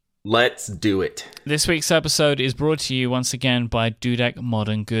 Let's do it. This week's episode is brought to you once again by Dudek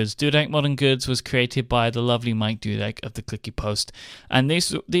Modern Goods. Dudek Modern Goods was created by the lovely Mike Dudek of the Clicky Post. And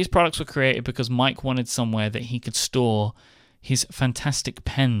these products were created because Mike wanted somewhere that he could store his fantastic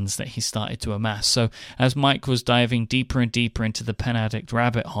pens that he started to amass. So as Mike was diving deeper and deeper into the pen addict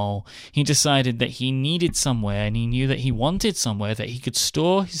rabbit hole, he decided that he needed somewhere, and he knew that he wanted somewhere that he could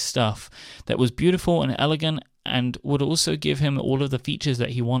store his stuff that was beautiful and elegant and would also give him all of the features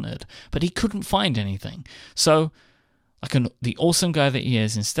that he wanted. But he couldn't find anything. So the awesome guy that he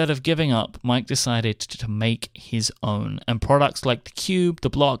is, instead of giving up, Mike decided to make his own, and products like the Cube, the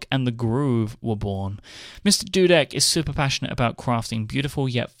Block, and the Groove were born. Mr. Dudek is super passionate about crafting beautiful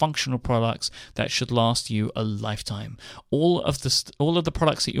yet functional products that should last you a lifetime. All of the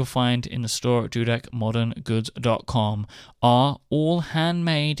products that you'll find in the store at dudekmoderngoods.com are all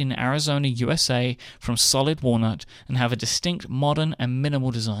handmade in Arizona, USA, from solid walnut, and have a distinct modern and minimal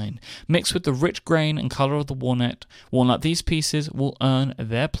design. Mixed with the rich grain and color of the walnut, these pieces will earn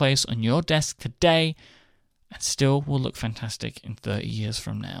their place on your desk today and still will look fantastic in 30 years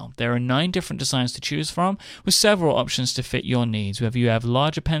from now. There are 9 different designs to choose from, with several options to fit your needs, whether you have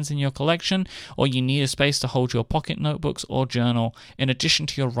larger pens in your collection or you need a space to hold your pocket notebooks or journal in addition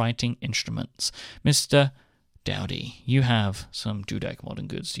to your writing instruments. Mr. Dowdy, you have some Dudek Modern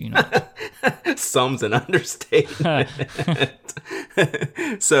Goods, do you not? Some's an understatement.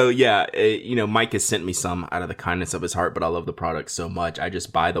 So yeah, Mike has sent me some out of the kindness of his heart, but I love the product so much. I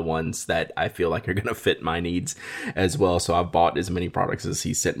just buy the ones that I feel like are going to fit my needs as well. So I've bought as many products as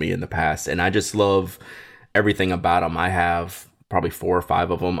he sent me in the past, and I just love everything about them. I have probably 4 or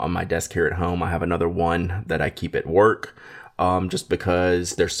 5 of them on my desk here at home. I have another one that I keep at work, just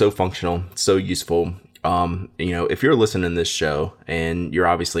because they're so functional, so useful. If you're listening to this show and you're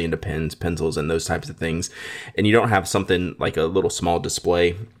obviously into pens, pencils, and those types of things, and you don't have something like a little small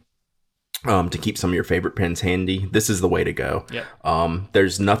display to keep some of your favorite pens handy, this is the way to go. Yep.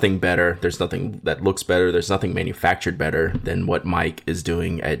 There's nothing better. There's nothing that looks better. There's nothing manufactured better than what Mike is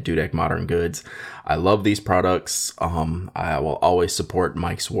doing at Dudek Modern Goods. I love these products. I will always support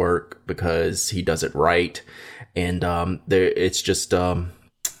Mike's work because he does it right. And it's just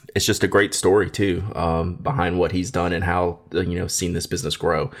a great story too, behind what he's done and how, seen this business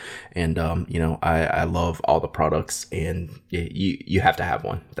grow. And, I love all the products, and you have to have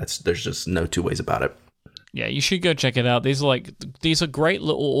one. There's just no 2 ways about it. Yeah, you should go check it out. These are great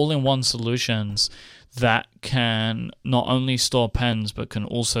little all-in-one solutions that can not only store pens, but can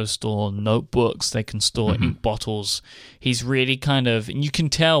also store notebooks. They can store ink bottles. He's really and you can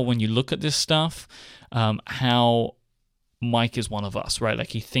tell when you look at this stuff, how Mike is one of us, right? Like,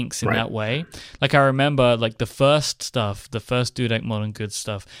 he thinks in that way. Like, I remember, the first Dudek Modern Goods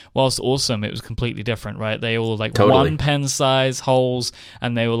stuff, whilst awesome, it was completely different, right? They all totally. 1 pen size holes,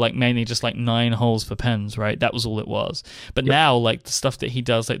 and they were mainly just 9 holes for pens, right? That was all it was. But now, the stuff that he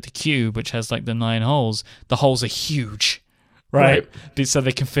does, the Cube, which has the 9 holes, the holes are huge. Right? So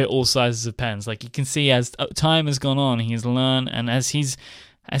they can fit all sizes of pens. You can see as time has gone on, he's learned, and as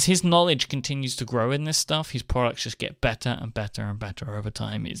his knowledge continues to grow in this stuff, his products just get better and better and better over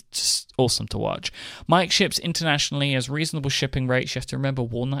time. It's just awesome to watch. Mike ships internationally as reasonable shipping rates. You have to remember,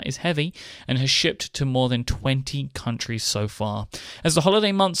 walnut is heavy, and has shipped to more than 20 countries so far. As the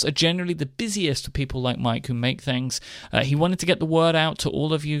holiday months are generally the busiest for people like Mike who make things, he wanted to get the word out to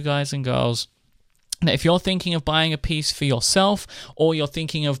all of you guys and girls. Now, if you're thinking of buying a piece for yourself, or you're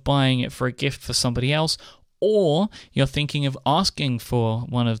thinking of buying it for a gift for somebody else, or you're thinking of asking for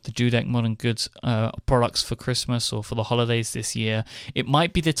one of the Dudek Modern Goods products for Christmas or for the holidays this year, it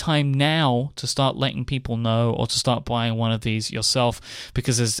might be the time now to start letting people know, or to start buying one of these yourself,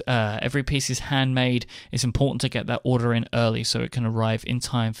 because as every piece is handmade, it's important to get that order in early so it can arrive in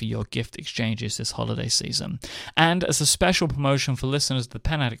time for your gift exchanges this holiday season. And as a special promotion for listeners of the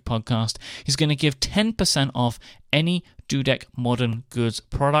Pen Addict podcast, he's going to give 10% off any Dudek Modern Goods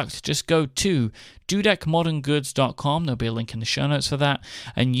product. Just go to dudekmoderngoods.com. There'll be a link in the show notes for that,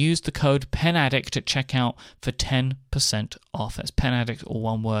 and use the code PENADDICT at checkout for 10% off. That's PENADDICT, all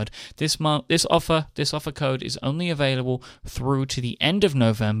one word. This offer code is only available through to the end of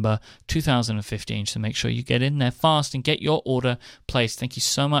November 2015, so make sure you get in there fast and get your order placed. Thank you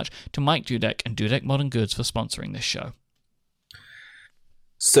so much to Mike Dudek and Dudek Modern Goods for sponsoring this show.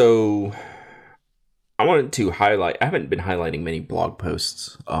 So I wanted to highlight, I haven't been highlighting many blog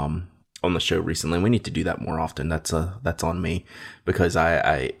posts on the show recently. We need to do that more often. That's on me, because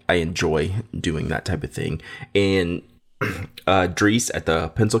I enjoy doing that type of thing. And Dries at the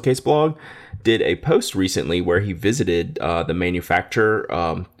Pencil Case blog did a post recently where he visited the manufacturer,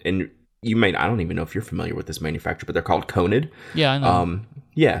 and I don't even know if you're familiar with this manufacturer, but they're called Conid. Yeah, I know.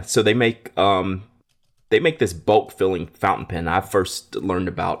 So they make this bulk filling fountain pen I first learned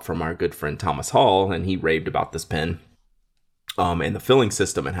about from our good friend Thomas Hall, and he raved about this pen and the filling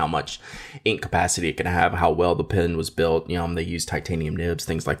system and how much ink capacity it can have, how well the pen was built. They use titanium nibs,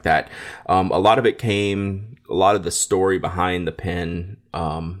 things like that. A lot of the story behind the pen,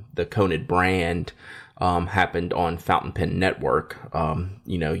 the Conid brand, happened on Fountain Pen Network,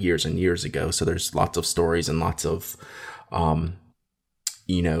 years and years ago. So there's lots of stories and lots of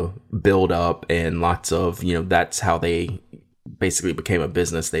build up, and lots of, that's how they basically became a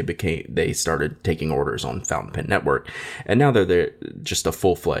business. They started taking orders on Fountain Pen Network, and now they're just a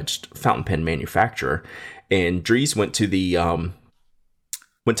full-fledged fountain pen manufacturer. And Dries went to the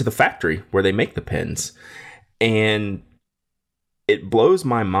factory where they make the pens, and it blows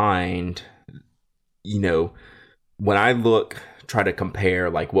my mind, when I try to compare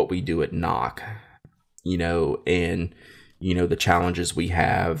like what we do at Knock, and the challenges we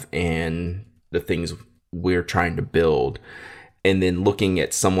have and the things we're trying to build, and then looking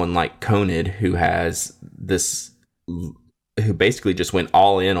at someone like Conid, who basically just went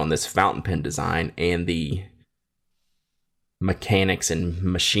all in on this fountain pen design, and the mechanics and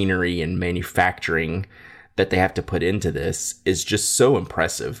machinery and manufacturing that they have to put into this is just so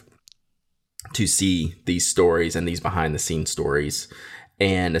impressive to see these stories and these behind the scenes stories.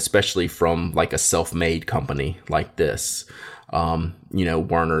 And especially from like a self-made company like this,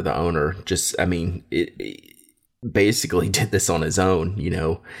 Werner, the owner, it basically did this on his own,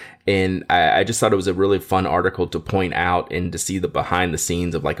 and I just thought it was a really fun article to point out and to see the behind the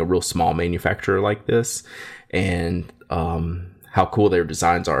scenes of like a real small manufacturer like this, and how cool their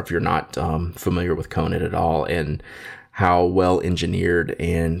designs are if you're not familiar with Conid at all, and how well engineered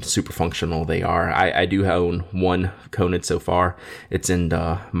and super functional they are. I do own one Conid so far. It's in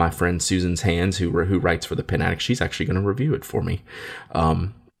my friend Susan's hands, who writes for the Pen Addict. She's actually going to review it for me,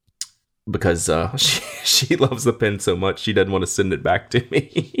 because she loves the pen so much she doesn't want to send it back to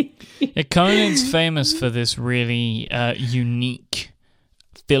me. Yeah, Conid's famous for this really unique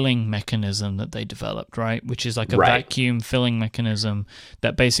filling mechanism that they developed, right? Which is like a vacuum filling mechanism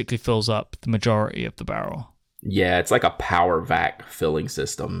that basically fills up the majority of the barrel. Yeah, it's like a power vac filling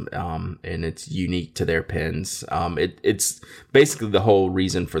system, and it's unique to their pens. It's basically the whole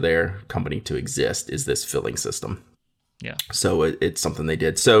reason for their company to exist is this filling system. Yeah. So it's something they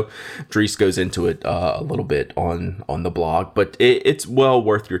did. So Dries goes into it a little bit on the blog, but it's well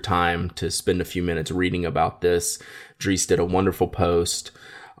worth your time to spend a few minutes reading about this. Dries did a wonderful post,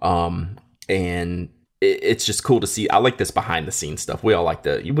 and it's just cool to see. I like this behind the scenes stuff. We all like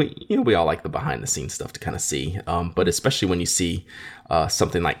we all like the behind the scenes stuff to kind of see. But especially when you see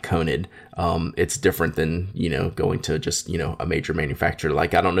something like Conid, it's different than, going to just, a major manufacturer.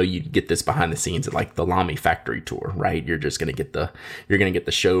 Like, I don't know, you'd get this behind the scenes at like the Lamy factory tour, right? You're just going to get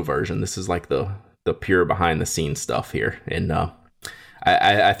the show version. This is like the pure behind the scenes stuff here. And,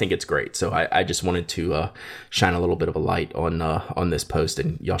 I think it's great. So I just wanted to shine a little bit of a light on this post,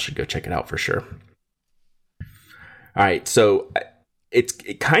 and y'all should go check it out for sure. All right, so it's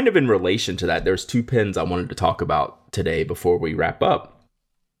kind of in relation to that. There's two pens I wanted to talk about today before we wrap up.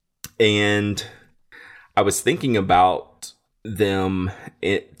 And I was thinking about them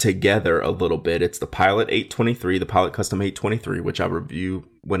together a little bit. It's the Pilot 823, the Pilot Custom 823, which I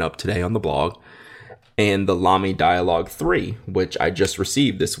went up today on the blog, and the Lamy Dialogue 3, which I just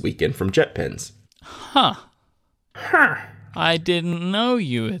received this weekend from JetPens. Huh. I didn't know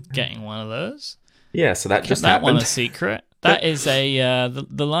you were getting one of those. Yeah, so that just that happened. One a secret. That is the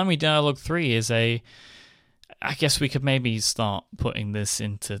Lamy Dialogue 3 is I guess we could maybe start putting this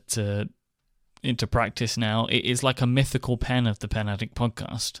into practice now. It is like a mythical pen of the Pen Addict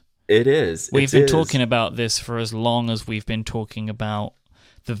podcast. It is. We've been talking about this for as long as we've been talking about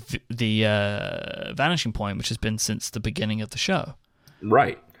the Vanishing Point, which has been since the beginning of the show.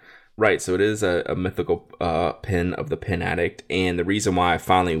 Right, so it is a mythical pen of the Pen Addict, and the reason why I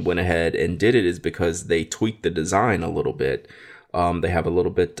finally went ahead and did it is because they tweaked the design a little bit. They have a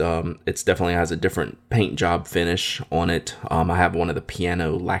little bit, it definitely has a different paint job finish on it. I have one of the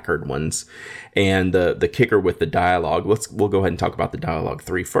piano lacquered ones, and the kicker with the Dialogue, we'll go ahead and talk about the Dialogue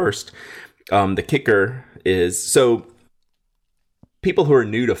 3 first. The kicker is, so people who are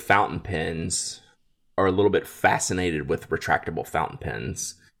new to fountain pens are a little bit fascinated with retractable fountain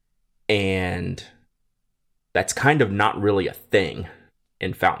pens. And that's kind of not really a thing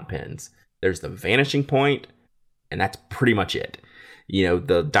in fountain pens. There's the Vanishing Point, and that's pretty much it.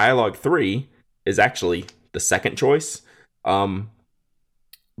 The Dialogue 3 is actually the second choice,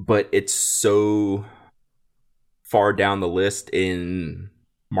 but it's so far down the list in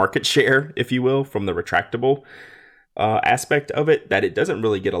market share, if you will, from the retractable aspect of it, that it doesn't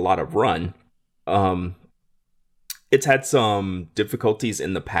really get a lot of run. It's had some difficulties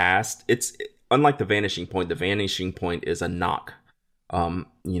in the past. It's unlike the Vanishing Point. The Vanishing Point is a knock.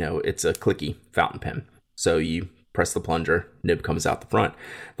 It's a clicky fountain pen. So you press the plunger, nib comes out the front.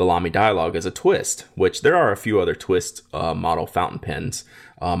 The Lamy Dialogue is a twist, which there are a few other twist model fountain pens.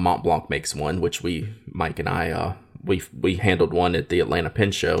 Mont Blanc makes one, which Mike and I we handled one at the Atlanta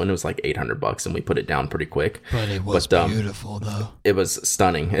Pen Show, and it was like $800, and we put it down pretty quick. But it was beautiful, though. It was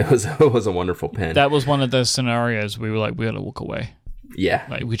stunning. It was a wonderful pen. That was one of those scenarios we were like, we got to walk away. Yeah,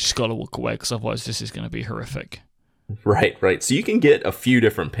 like we just got to walk away because otherwise this is going to be horrific. Right. So you can get a few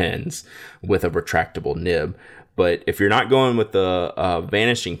different pens with a retractable nib, but if you're not going with the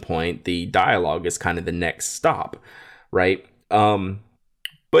vanishing point, the Dialogue is kind of the next stop, right?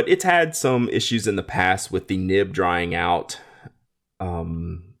 But it's had some issues in the past with the nib drying out,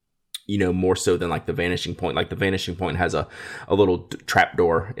 more so than like the vanishing point. Like the vanishing point has a little trap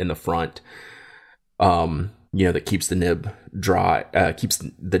door in the front, that keeps the nib keeps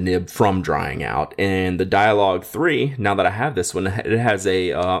the nib from drying out. And the Dialogue 3, now that I have this one, it has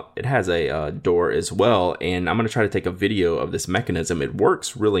a door as well. And I'm going to try to take a video of this mechanism. It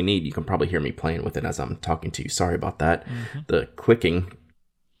works really neat. You can probably hear me playing with it as I'm talking to you. Sorry about that. Mm-hmm. The clicking.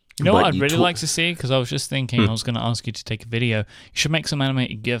 You know what I'd really like to see? Because I was just thinking I was going to ask you to take a video. You should make some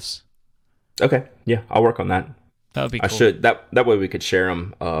animated GIFs. Okay. Yeah, I'll work on that. That would be cool. I should. That way we could share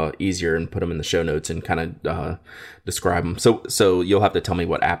them easier and put them in the show notes and kind of describe them. So you'll have to tell me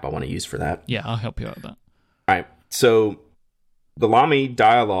what app I want to use for that. Yeah, I'll help you out with that. All right. So the Lamy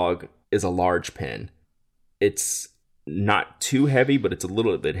Dialogue is a large pen. It's not too heavy, but it's a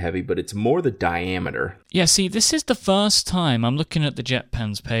little bit heavy, but it's more the diameter. Yeah, see, this is the first time I'm looking at the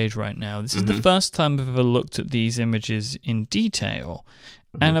JetPens page right now. This is the first time I've ever looked at these images in detail.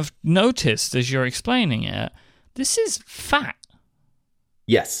 Mm-hmm. And I've noticed, as you're explaining it, this is fat.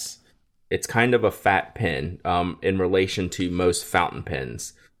 Yes. It's kind of a fat pen in relation to most fountain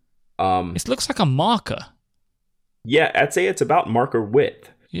pens. It looks like a marker. Yeah, I'd say it's about marker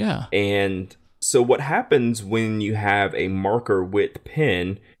width. Yeah. And so what happens when you have a marker width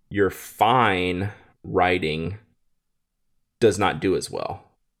pen, your fine writing does not do as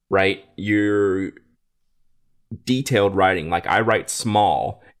well, right? Your detailed writing, like I write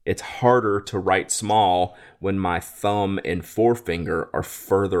small, it's harder to write small when my thumb and forefinger are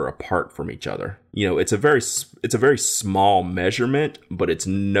further apart from each other. It's a very small measurement, but it's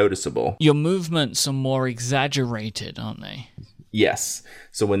noticeable. Your movements are more exaggerated, aren't they? Yes.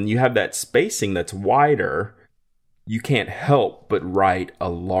 So when you have that spacing that's wider, you can't help but write a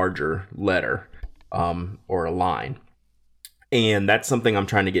larger letter or a line. And that's something I'm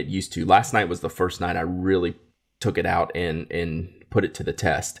trying to get used to. Last night was the first night I really took it out and put it to the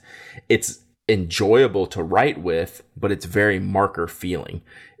test. It's enjoyable to write with, but it's very marker feeling.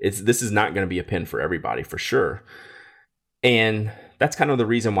 This is not going to be a pen for everybody, for sure. And that's kind of the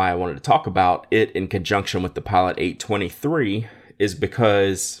reason why I wanted to talk about it in conjunction with the Pilot 823, is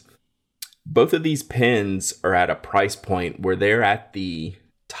because both of these pens are at a price point where they're at the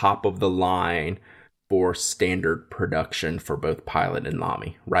top of the line for standard production for both Pilot and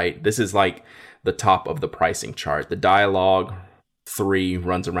Lamy, right? This is like the top of the pricing chart. The Dialogue 3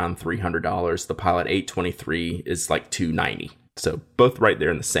 runs around $300. The Pilot 823 is like $290. So both right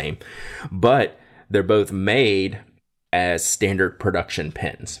there in the same. But they're both made as standard production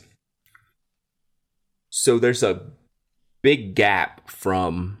pens. So there's a big gap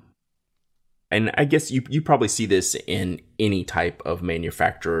from, and I guess you probably see this in any type of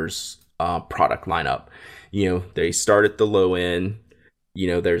manufacturer's product lineup. They start at the low end.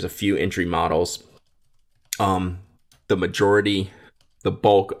 There's a few entry models. The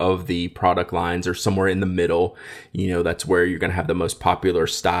bulk of the product lines are somewhere in the middle. That's where you're going to have the most popular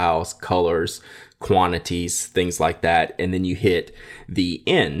styles, colors, quantities, things like that. And then you hit the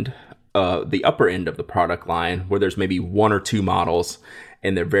upper end of the product line, where there's maybe one or two models,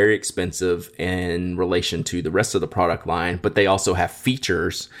 and they're very expensive in relation to the rest of the product line. But they also have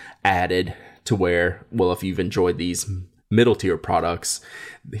features added to where, well, if you've enjoyed these middle tier products,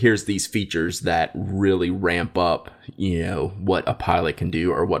 here's these features that really ramp up, what a Pilot can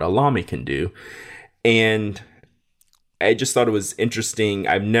do or what a Lamy can do. And I just thought it was interesting.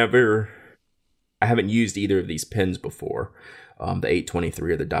 I haven't used either of these pens before, the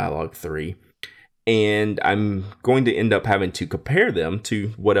 823 or the Dialogue 3. And I'm going to end up having to compare them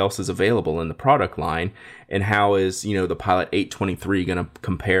to what else is available in the product line, and how is, the Pilot 823 going to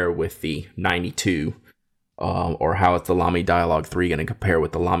compare with the 92, or how is the Lamy Dialogue 3 going to compare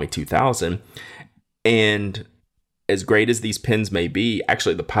with the Lamy 2000. And as great as these pens may be,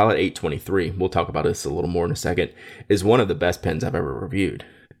 actually the Pilot 823, we'll talk about this a little more in a second, is one of the best pens I've ever reviewed.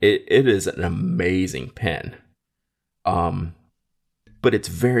 It is an amazing pen. But it's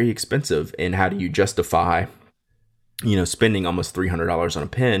very expensive. And how do you justify, spending almost $300 on a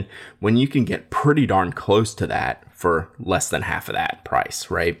pen when you can get pretty darn close to that for less than half of that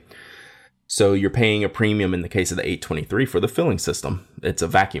price, right? So you're paying a premium in the case of the 823 for the filling system. It's a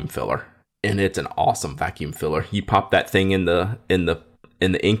vacuum filler. and it's an awesome vacuum filler. You pop that thing in the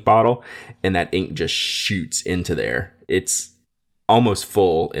ink bottle, and that ink just shoots into there. It's almost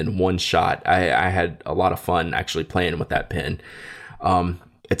full in one shot. I had a lot of fun actually playing with that pen.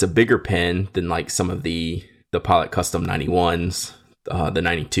 It's a bigger pen than like some of the Pilot Custom 91s, the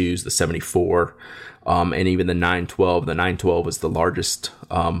 92s, the 74, and even the 912. The 912 was the largest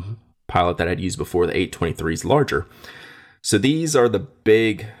Pilot that I'd used before. The 823 is larger. So these are the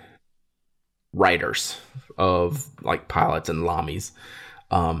big writers of like Pilots and Lami's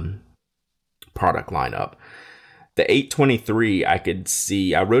product lineup. The 823, I could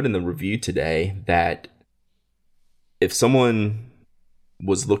see, I wrote in the review today that if someone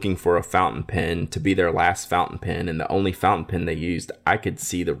was looking for a fountain pen to be their last fountain pen and the only fountain pen they used, I could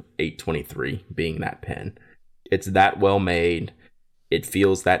see the 823 being that pen. It's that well made. It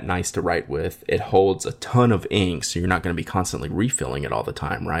feels that nice to write with. It holds a ton of ink, so you're not going to be constantly refilling it all the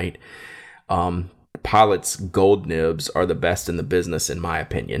time, right? Pilot's gold nibs are the best in the business, in my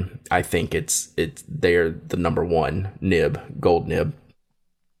opinion. I think they're the number one gold nib,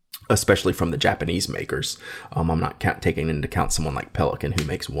 especially from the Japanese makers. I'm not taking into account someone like Pelican, who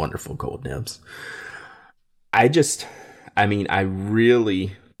makes wonderful gold nibs. I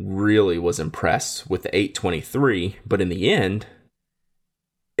really, really was impressed with the 823, but in the end,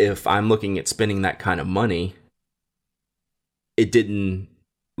 if I'm looking at spending that kind of money, it didn't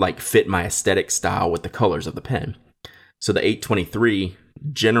like fit my aesthetic style with the colors of the pen. So the 823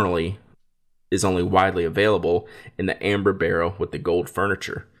 generally is only widely available in the amber barrel with the gold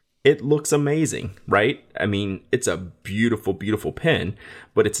furniture. It looks amazing, right? I mean, it's a beautiful, beautiful pen,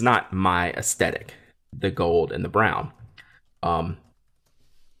 but it's not my aesthetic, the gold and the brown.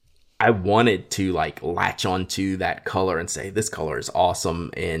 I wanted to like latch onto that color and say, this color is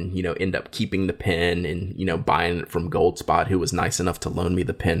awesome, and, end up keeping the pen and, buying it from Goldspot, who was nice enough to loan me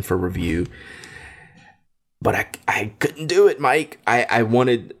the pen for review. But I couldn't do it, Mike. I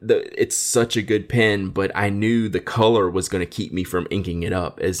wanted it's such a good pen, but I knew the color was going to keep me from inking it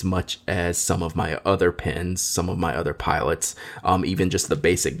up as much as some of my other pens, some of my other Pilots, even just the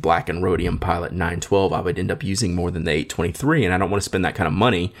basic black and rhodium Pilot 912, I would end up using more than the 823, and I don't want to spend that kind of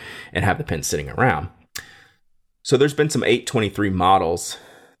money and have the pen sitting around. So there's been some 823 models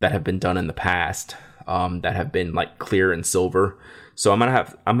that have been done in the past that have been like clear and silver. So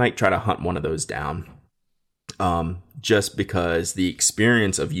I might try to hunt one of those down. Just because the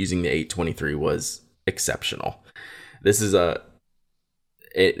experience of using the 823 was exceptional. This is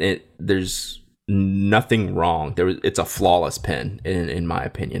there's nothing wrong. It's a flawless pen in my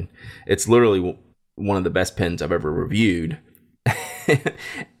opinion. It's literally one of the best pens I've ever reviewed,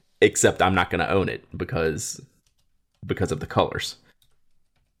 except I'm not going to own it because of the colors.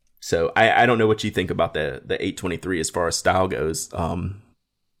 So I don't know what you think about the 823 as far as style goes.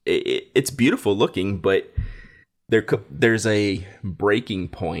 It's beautiful looking, but there's a breaking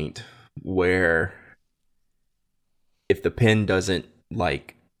point where if the pen doesn't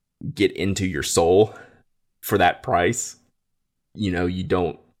like get into your soul for that price, you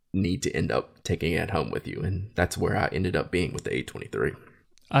don't need to end up taking it home with you. And that's where I ended up being with the 823.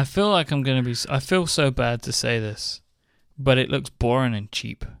 I feel like I feel so bad to say this, but it looks boring and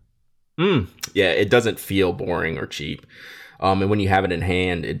cheap. Yeah, it doesn't feel boring or cheap. And when you have it in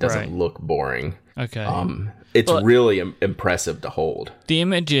hand, it doesn't look boring. Okay. It's really impressive to hold. The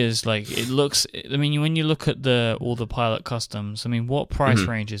images, like, it looks... I mean, when you look at all the Pilot Customs, I mean, what price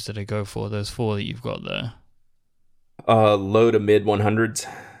ranges did it go for, those four that you've got there? Low to mid 100s.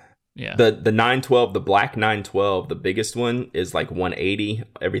 Yeah. The 912, the black 912, the biggest one is like 180.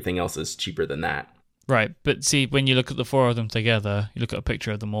 Everything else is cheaper than that. Right, but see, when you look at the four of them together, you look at a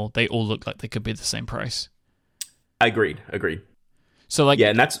picture of them all, they all look like they could be the same price. Agreed. So, like... Yeah,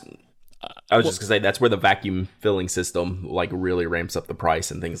 and that's... I was just going to say, that's where the vacuum filling system like really ramps up the price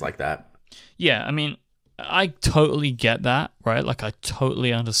and things like that. Yeah, I mean, I totally get that, right? Like, I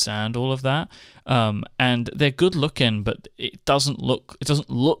totally understand all of that. And they're good looking, but it doesn't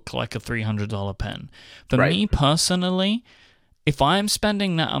look like a $300 pen. For me personally, if I'm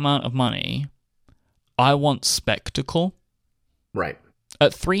spending that amount of money, I want spectacle. Right.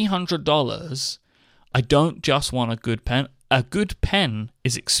 At $300, I don't just want a good pen. A good pen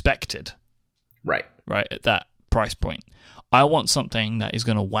is expected. Right, at that price point. I want something that is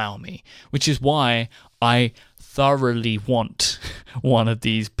going to wow me, which is why I thoroughly want one of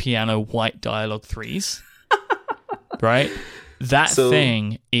these piano white Dialogue 3s. Right? That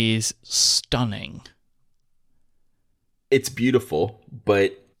thing is stunning. It's beautiful,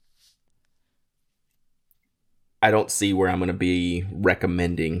 but I don't see where I'm going to be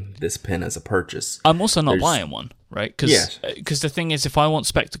recommending this pen as a purchase. I'm also not buying one, right? Because Yes. the thing is, if I want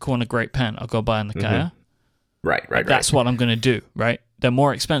spectacle and a great pen, I'll go buy a Nakaya. Right. That's what I'm going to do, right? They're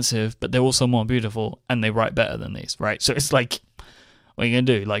more expensive, but they're also more beautiful, and they write better than these, right? So it's like, what are you going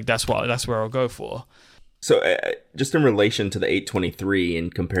to do? Like, that's where I'll go for. So just in relation to the 823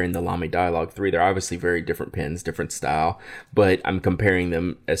 and comparing the Lamy Dialogue 3, they're obviously very different pens, different style, but I'm comparing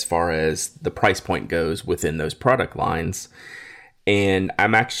them as far as the price point goes within those product lines. And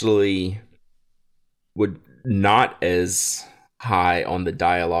I'm actually would not as high on the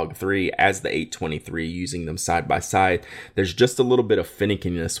Dialogue 3 as the 823, using them side by side. There's just a little bit of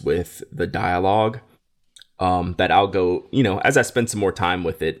finickiness with the Dialogue. That I'll go, as I spend some more time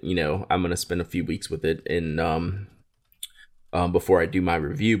with it, I'm going to spend a few weeks with it before I do my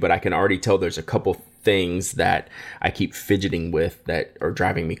review, but I can already tell there's a couple things that I keep fidgeting with that are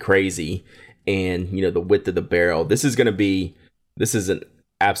driving me crazy. And, the width of the barrel, this is an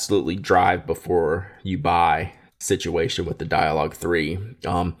absolutely drive before you buy situation with the Dialogue 3.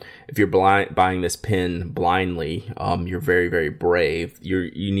 If you're buying this pen blindly, you're very, very brave.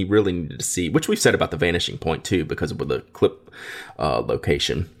 You really need to see, which we've said about the Vanishing Point too, because of the clip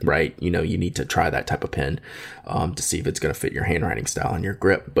location, right? You need to try that type of pen to see if it's going to fit your handwriting style and your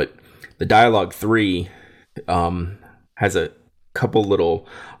grip. But the Dialogue 3 has a couple little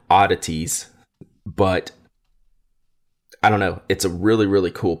oddities, but I don't know. It's a really, really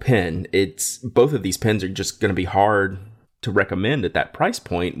cool pen. Both of these pens are just going to be hard to recommend at that price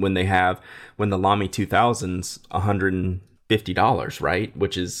point when the Lamy 2000's $150, right?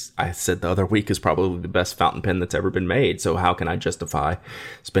 Which is, I said the other week, is probably the best fountain pen that's ever been made. So how can I justify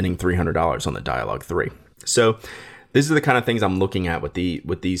spending $300 on the Dialogue 3? So these are the kind of things I'm looking at with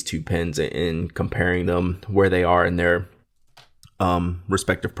these two pens and comparing them, where they are in their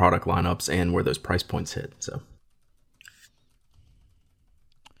respective product lineups and where those price points hit.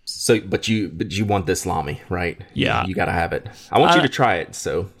 But you want this Lamy, right? Yeah, you gotta have it. I want you to try it.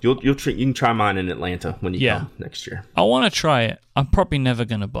 So you can try mine in Atlanta when you come next year. I want to try it. I'm probably never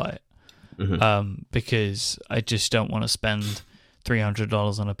gonna buy it, because I just don't want to spend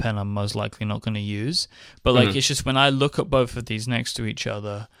 $300 on a pen I'm most likely not going to use. But it's just when I look at both of these next to each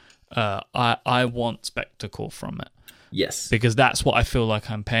other, I want spectacle from it. Yes, because that's what I feel like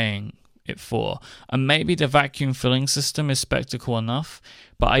I'm paying it for. And maybe the vacuum filling system is spectacle enough,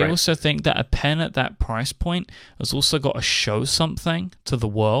 but I also think that a pen at that price point has also got to show something to the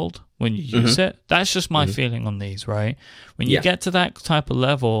world when you use it. That's just my feeling on these, right? When you get to that type of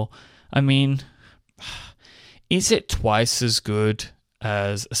level, I mean, is it twice as good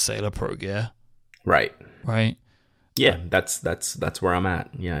as a Sailor Pro Gear? Right. Yeah, that's where I'm at.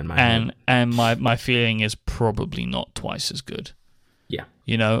 Yeah, in my head. And my feeling is probably not twice as good. Yeah.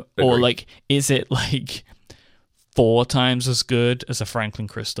 Or Agreed. is it 4 times as good as a Franklin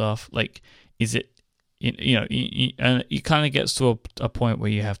Christoph? Is it, and it kind of gets to a point where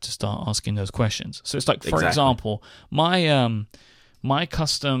you have to start asking those questions. So it's for example, my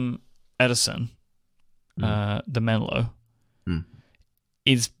custom Edison, the Menlo,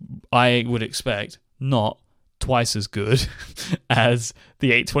 is, I would expect, not twice as good as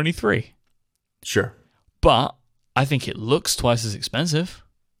the 823. Sure. But I think it looks twice as expensive.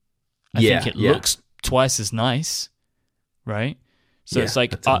 I think it looks twice as nice, right? So it's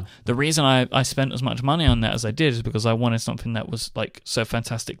the reason I spent as much money on that as I did is because I wanted something that was so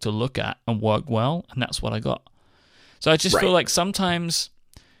fantastic to look at and work well, and that's what I got. So I just feel like sometimes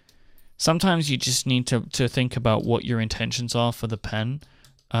you just need to think about what your intentions are for the pen,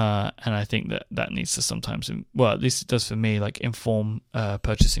 and I think that needs to sometimes, well, at least it does for me, inform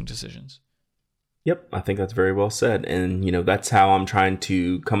purchasing decisions. Yep, I think that's very well said. And, that's how I'm trying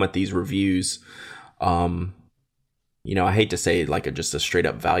to come at these reviews. I hate to say just a straight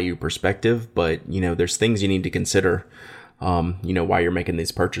up value perspective, but, there's things you need to consider, why you're making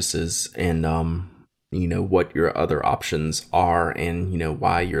these purchases and, what your other options are and,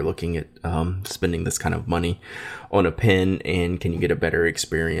 why you're looking at spending this kind of money on a pen, and can you get a better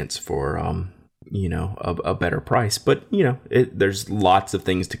experience for, a better price. But, there's lots of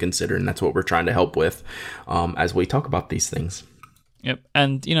things to consider, and that's what we're trying to help with as we talk about these things. Yep.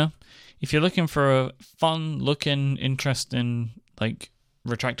 And, if you're looking for a fun-looking, interesting,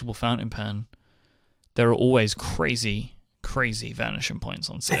 retractable fountain pen, there are always crazy Vanishing Points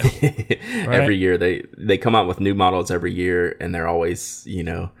on sale. Right? Every year, they come out with new models every year, and they're always,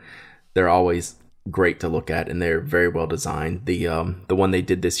 great to look at, and they're very well designed. The one they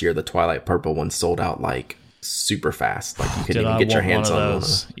did this year, the Twilight Purple one, sold out super fast. Like you couldn't Did even I get your want hands one on of one.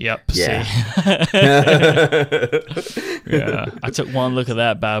 those? Yep. Yeah. See? Yeah. I took one look at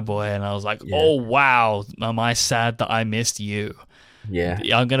that bad boy and I was like, Yeah. oh, wow. Am I sad that I missed you? Yeah.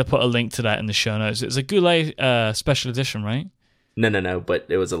 I'm going to put a link to that in the show notes. It's a Goulet special edition, right? No. But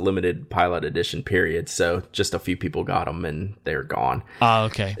it was a limited pilot edition period. So just a few people got them and they're gone. Ah,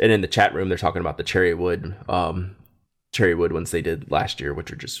 okay. And in the chat room, they're talking about the cherry wood ones they did last year,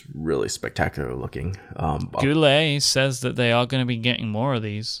 which are just really spectacular looking. Goulet says that they are going to be getting more of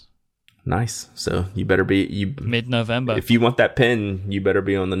these. Nice. So you better be mid-November. If you want that pin, you better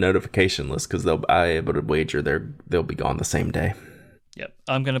be on the notification list because I able to wager they'll be gone the same day. Yep,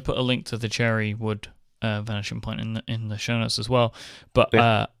 I'm going to put a link to the cherry wood vanishing point in the show notes as well. But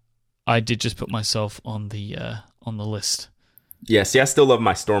Yeah. I did just put myself on the list. Yeah. See, I still love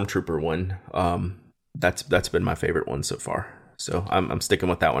my Stormtrooper one. That's been my favorite one so far. So I'm sticking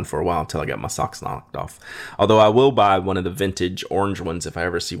with that one for a while until I get my socks knocked off. Although I will buy one of the vintage orange ones if I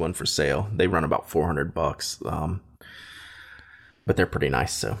ever see one for sale. They run about $400. But they're pretty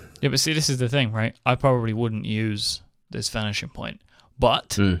nice. So yeah, but see, this is the thing, right? I probably wouldn't use this vanishing point,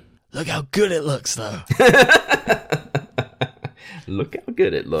 but look how good it looks, though. Look how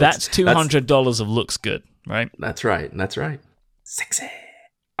good it looks. That's $200 of looks good, right? That's right. Sexy.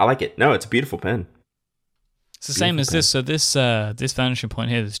 I like it. No, it's a beautiful pen. It's the same as this. So this vanishing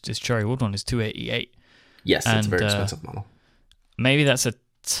point here, this cherry wood one, is $288. Yes, it's a very expensive model. Maybe that's a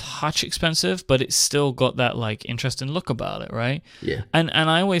touch expensive, but it's still got that like interesting look about it, right? Yeah. And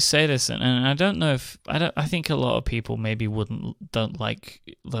I always say this, and I don't know if I think a lot of people maybe don't like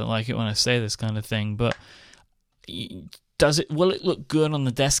it when I say this kind of thing, but will it look good on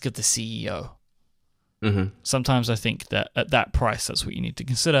the desk of the CEO? Mm-hmm. Sometimes I think that at that price, that's what you need to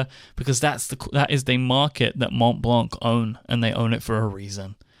consider, because that is the market that Mont Blanc own, and they own it for a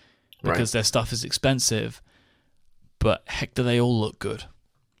reason, because their stuff is expensive, but heck, do they all look good?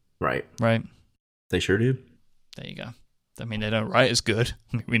 Right. They sure do. There you go. I mean, they don't write as good.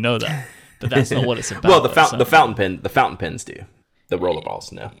 We know that, but that's not what it's about. Well, the fountain pens do. The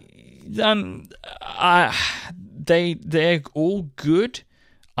rollerballs, no. They're all good.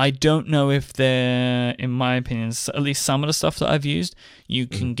 I don't know if they're, in my opinion, at least some of the stuff that I've used, you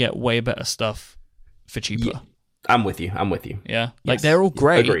can get way better stuff for cheaper. Yeah, I'm with you. Yeah, yes. Like they're all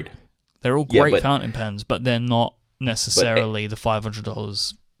great. Agreed. They're all great fountain pens, but they're not necessarily the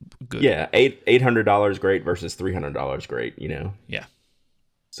 $500 good. Yeah, $800 great versus $300 great. Yeah.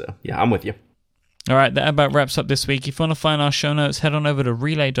 So yeah, I'm with you. All right, that about wraps up this week. If you want to find our show notes, head on over to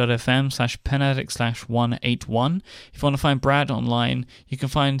relay.fm/penaddict/181. If you want to find Brad online, you can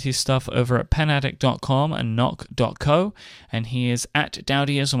find his stuff over at penaddict.com and knock.co. And he is at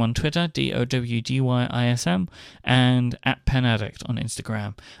Dowdyism on Twitter, DOWDYISM, and at Penaddict on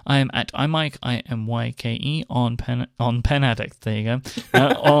Instagram. I am at iMike, IMYKE, on Penaddict, there you go,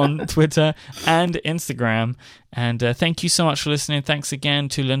 on Twitter and Instagram. And thank you so much for listening. Thanks again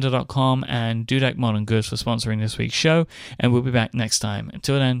to lynda.com and Dudek Modern Goods for sponsoring this week's show. And we'll be back next time.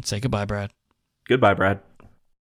 Until then, say goodbye, Brad. Goodbye, Brad.